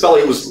this fellow,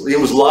 he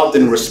was loved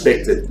and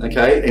respected,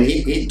 okay? And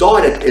he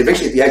died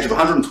eventually at the age of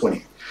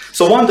 120.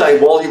 So one day,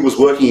 while he was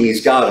working in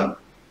his garden,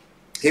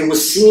 he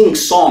was singing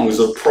songs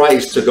of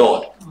praise to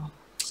God.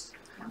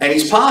 And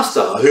his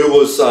pastor, who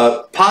was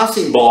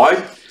passing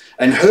by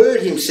and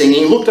heard him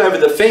singing, looked over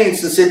the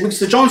fence and said,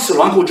 Mr. Johnson,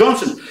 Uncle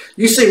Johnson,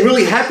 you seem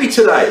really happy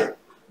today.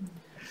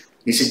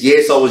 He said,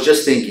 yes, I was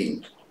just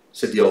thinking,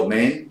 said the old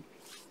man.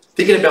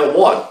 Thinking about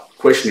what?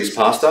 Questioned his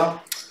pastor.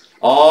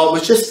 Oh, I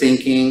was just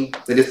thinking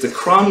that if the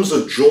crumbs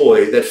of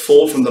joy that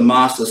fall from the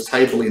master's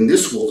table in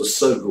this world are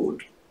so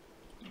good,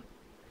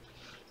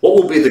 what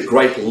will be the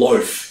great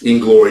loaf in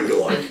glory be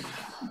like?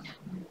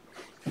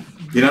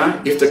 You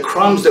know, if the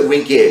crumbs that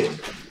we get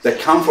that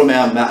come from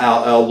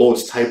our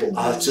Lord's table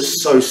are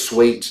just so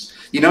sweet.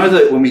 You know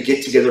that when we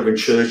get together in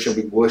church and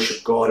we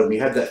worship God and we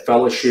have that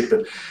fellowship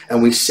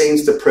and we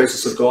sense the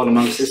presence of God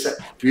amongst us, that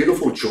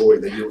beautiful joy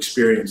that you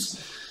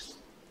experience,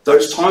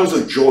 those times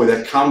of joy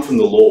that come from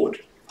the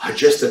Lord are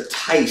just a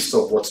taste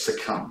of what's to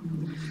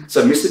come.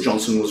 So Mr.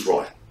 Johnson was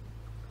right.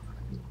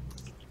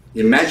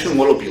 Imagine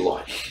what it'll be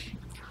like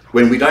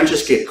when we don't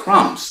just get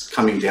crumbs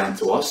coming down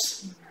to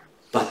us,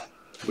 but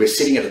we're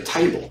sitting at a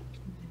table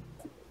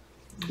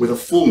with a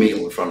full meal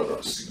in front of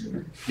us.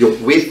 You're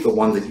with the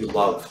one that you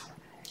love,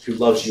 who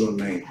loves you and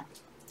me.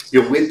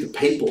 You're with the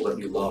people that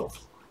you love.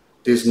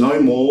 There's no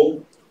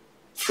more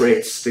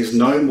threats. There's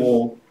no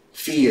more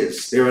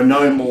fears. There are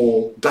no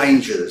more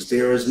dangers.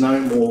 There is no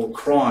more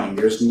crying.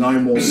 There's no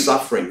more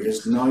suffering.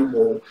 There's no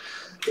more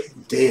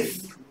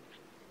death.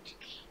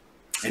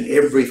 And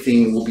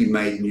everything will be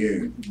made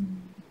new.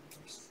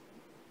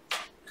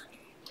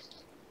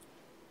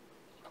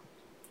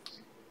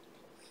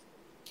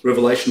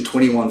 Revelation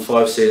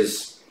 21:5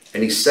 says,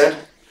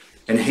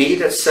 and he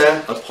that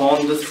sat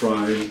upon the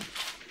throne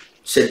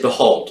said,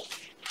 behold,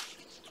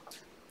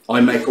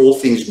 I make all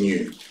things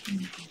new.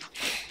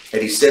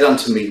 And he said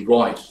unto me,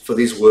 write, for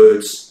these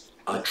words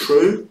are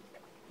true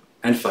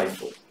and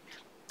faithful.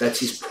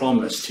 That's his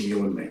promise to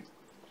you and me.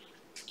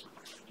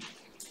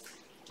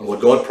 And what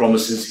God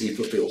promises, he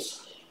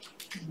fulfills.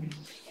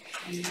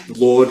 The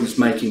Lord is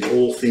making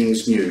all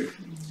things new.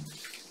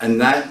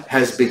 And that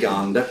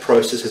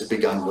process has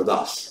begun with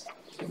us.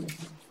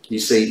 You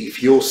see,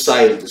 if you're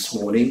saved this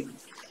morning,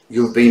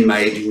 you've been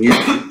made new,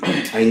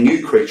 a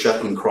new creature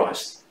in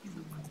Christ.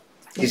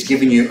 He's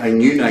given you a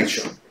new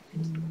nature.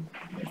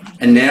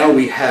 And now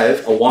we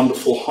have a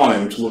wonderful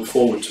home to look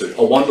forward to,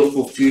 a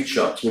wonderful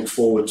future to look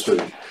forward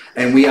to.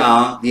 And we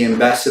are the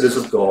ambassadors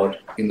of God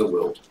in the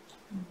world.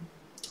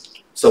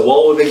 So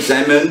while we've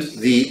examined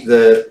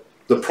the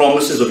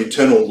promises of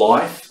eternal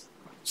life,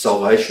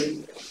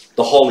 salvation,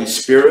 the Holy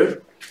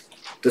Spirit,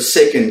 the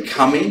second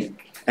coming,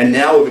 and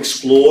now we've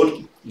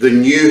explored the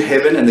new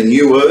heaven and the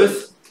new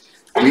earth,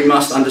 we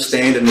must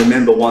understand and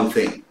remember one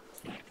thing,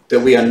 that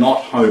we are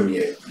not home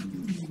yet.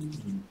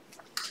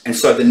 And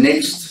so the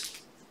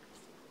next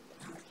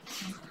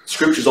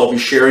scriptures I'll be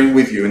sharing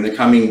with you in the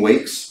coming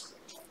weeks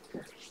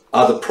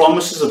are the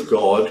promises of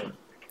God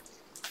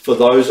for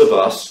those of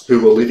us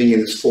who are living in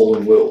this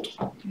fallen world,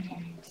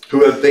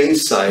 who have been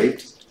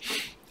saved,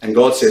 and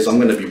God says, I'm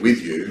going to be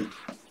with you.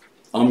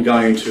 I'm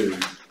going to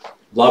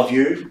love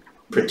you,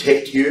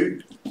 protect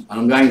you,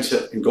 and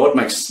God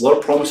makes a lot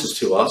of promises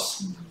to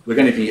us. We're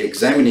going to be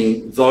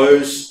examining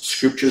those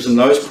scriptures and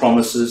those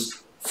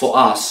promises for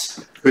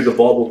us, who the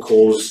Bible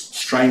calls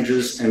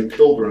strangers and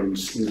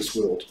pilgrims in this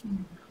world,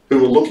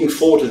 who are looking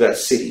forward to that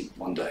city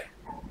one day.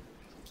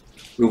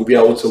 We will be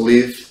able to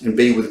live and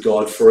be with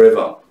God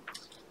forever.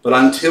 But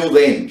until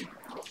then,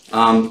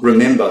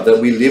 remember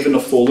that we live in a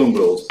fallen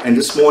world. And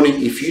this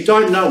morning, if you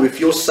don't know if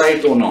you're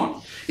saved or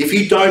not, if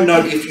you don't know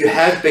if you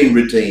have been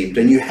redeemed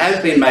and you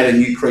have been made a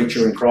new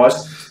creature in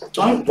Christ,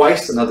 don't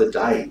waste another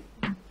day.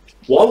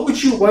 Why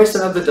would you waste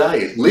another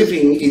day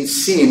living in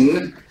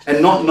sin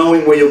and not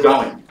knowing where you're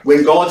going?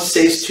 When God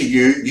says to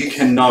you, you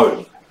can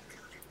know.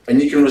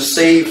 And you can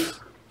receive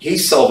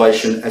his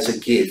salvation as a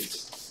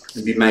gift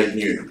and be made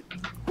new.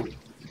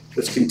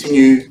 Let's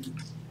continue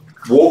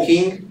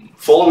walking,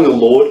 following the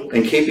Lord,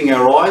 and keeping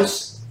our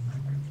eyes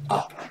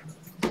up.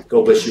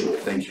 God bless you all.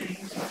 Thank you.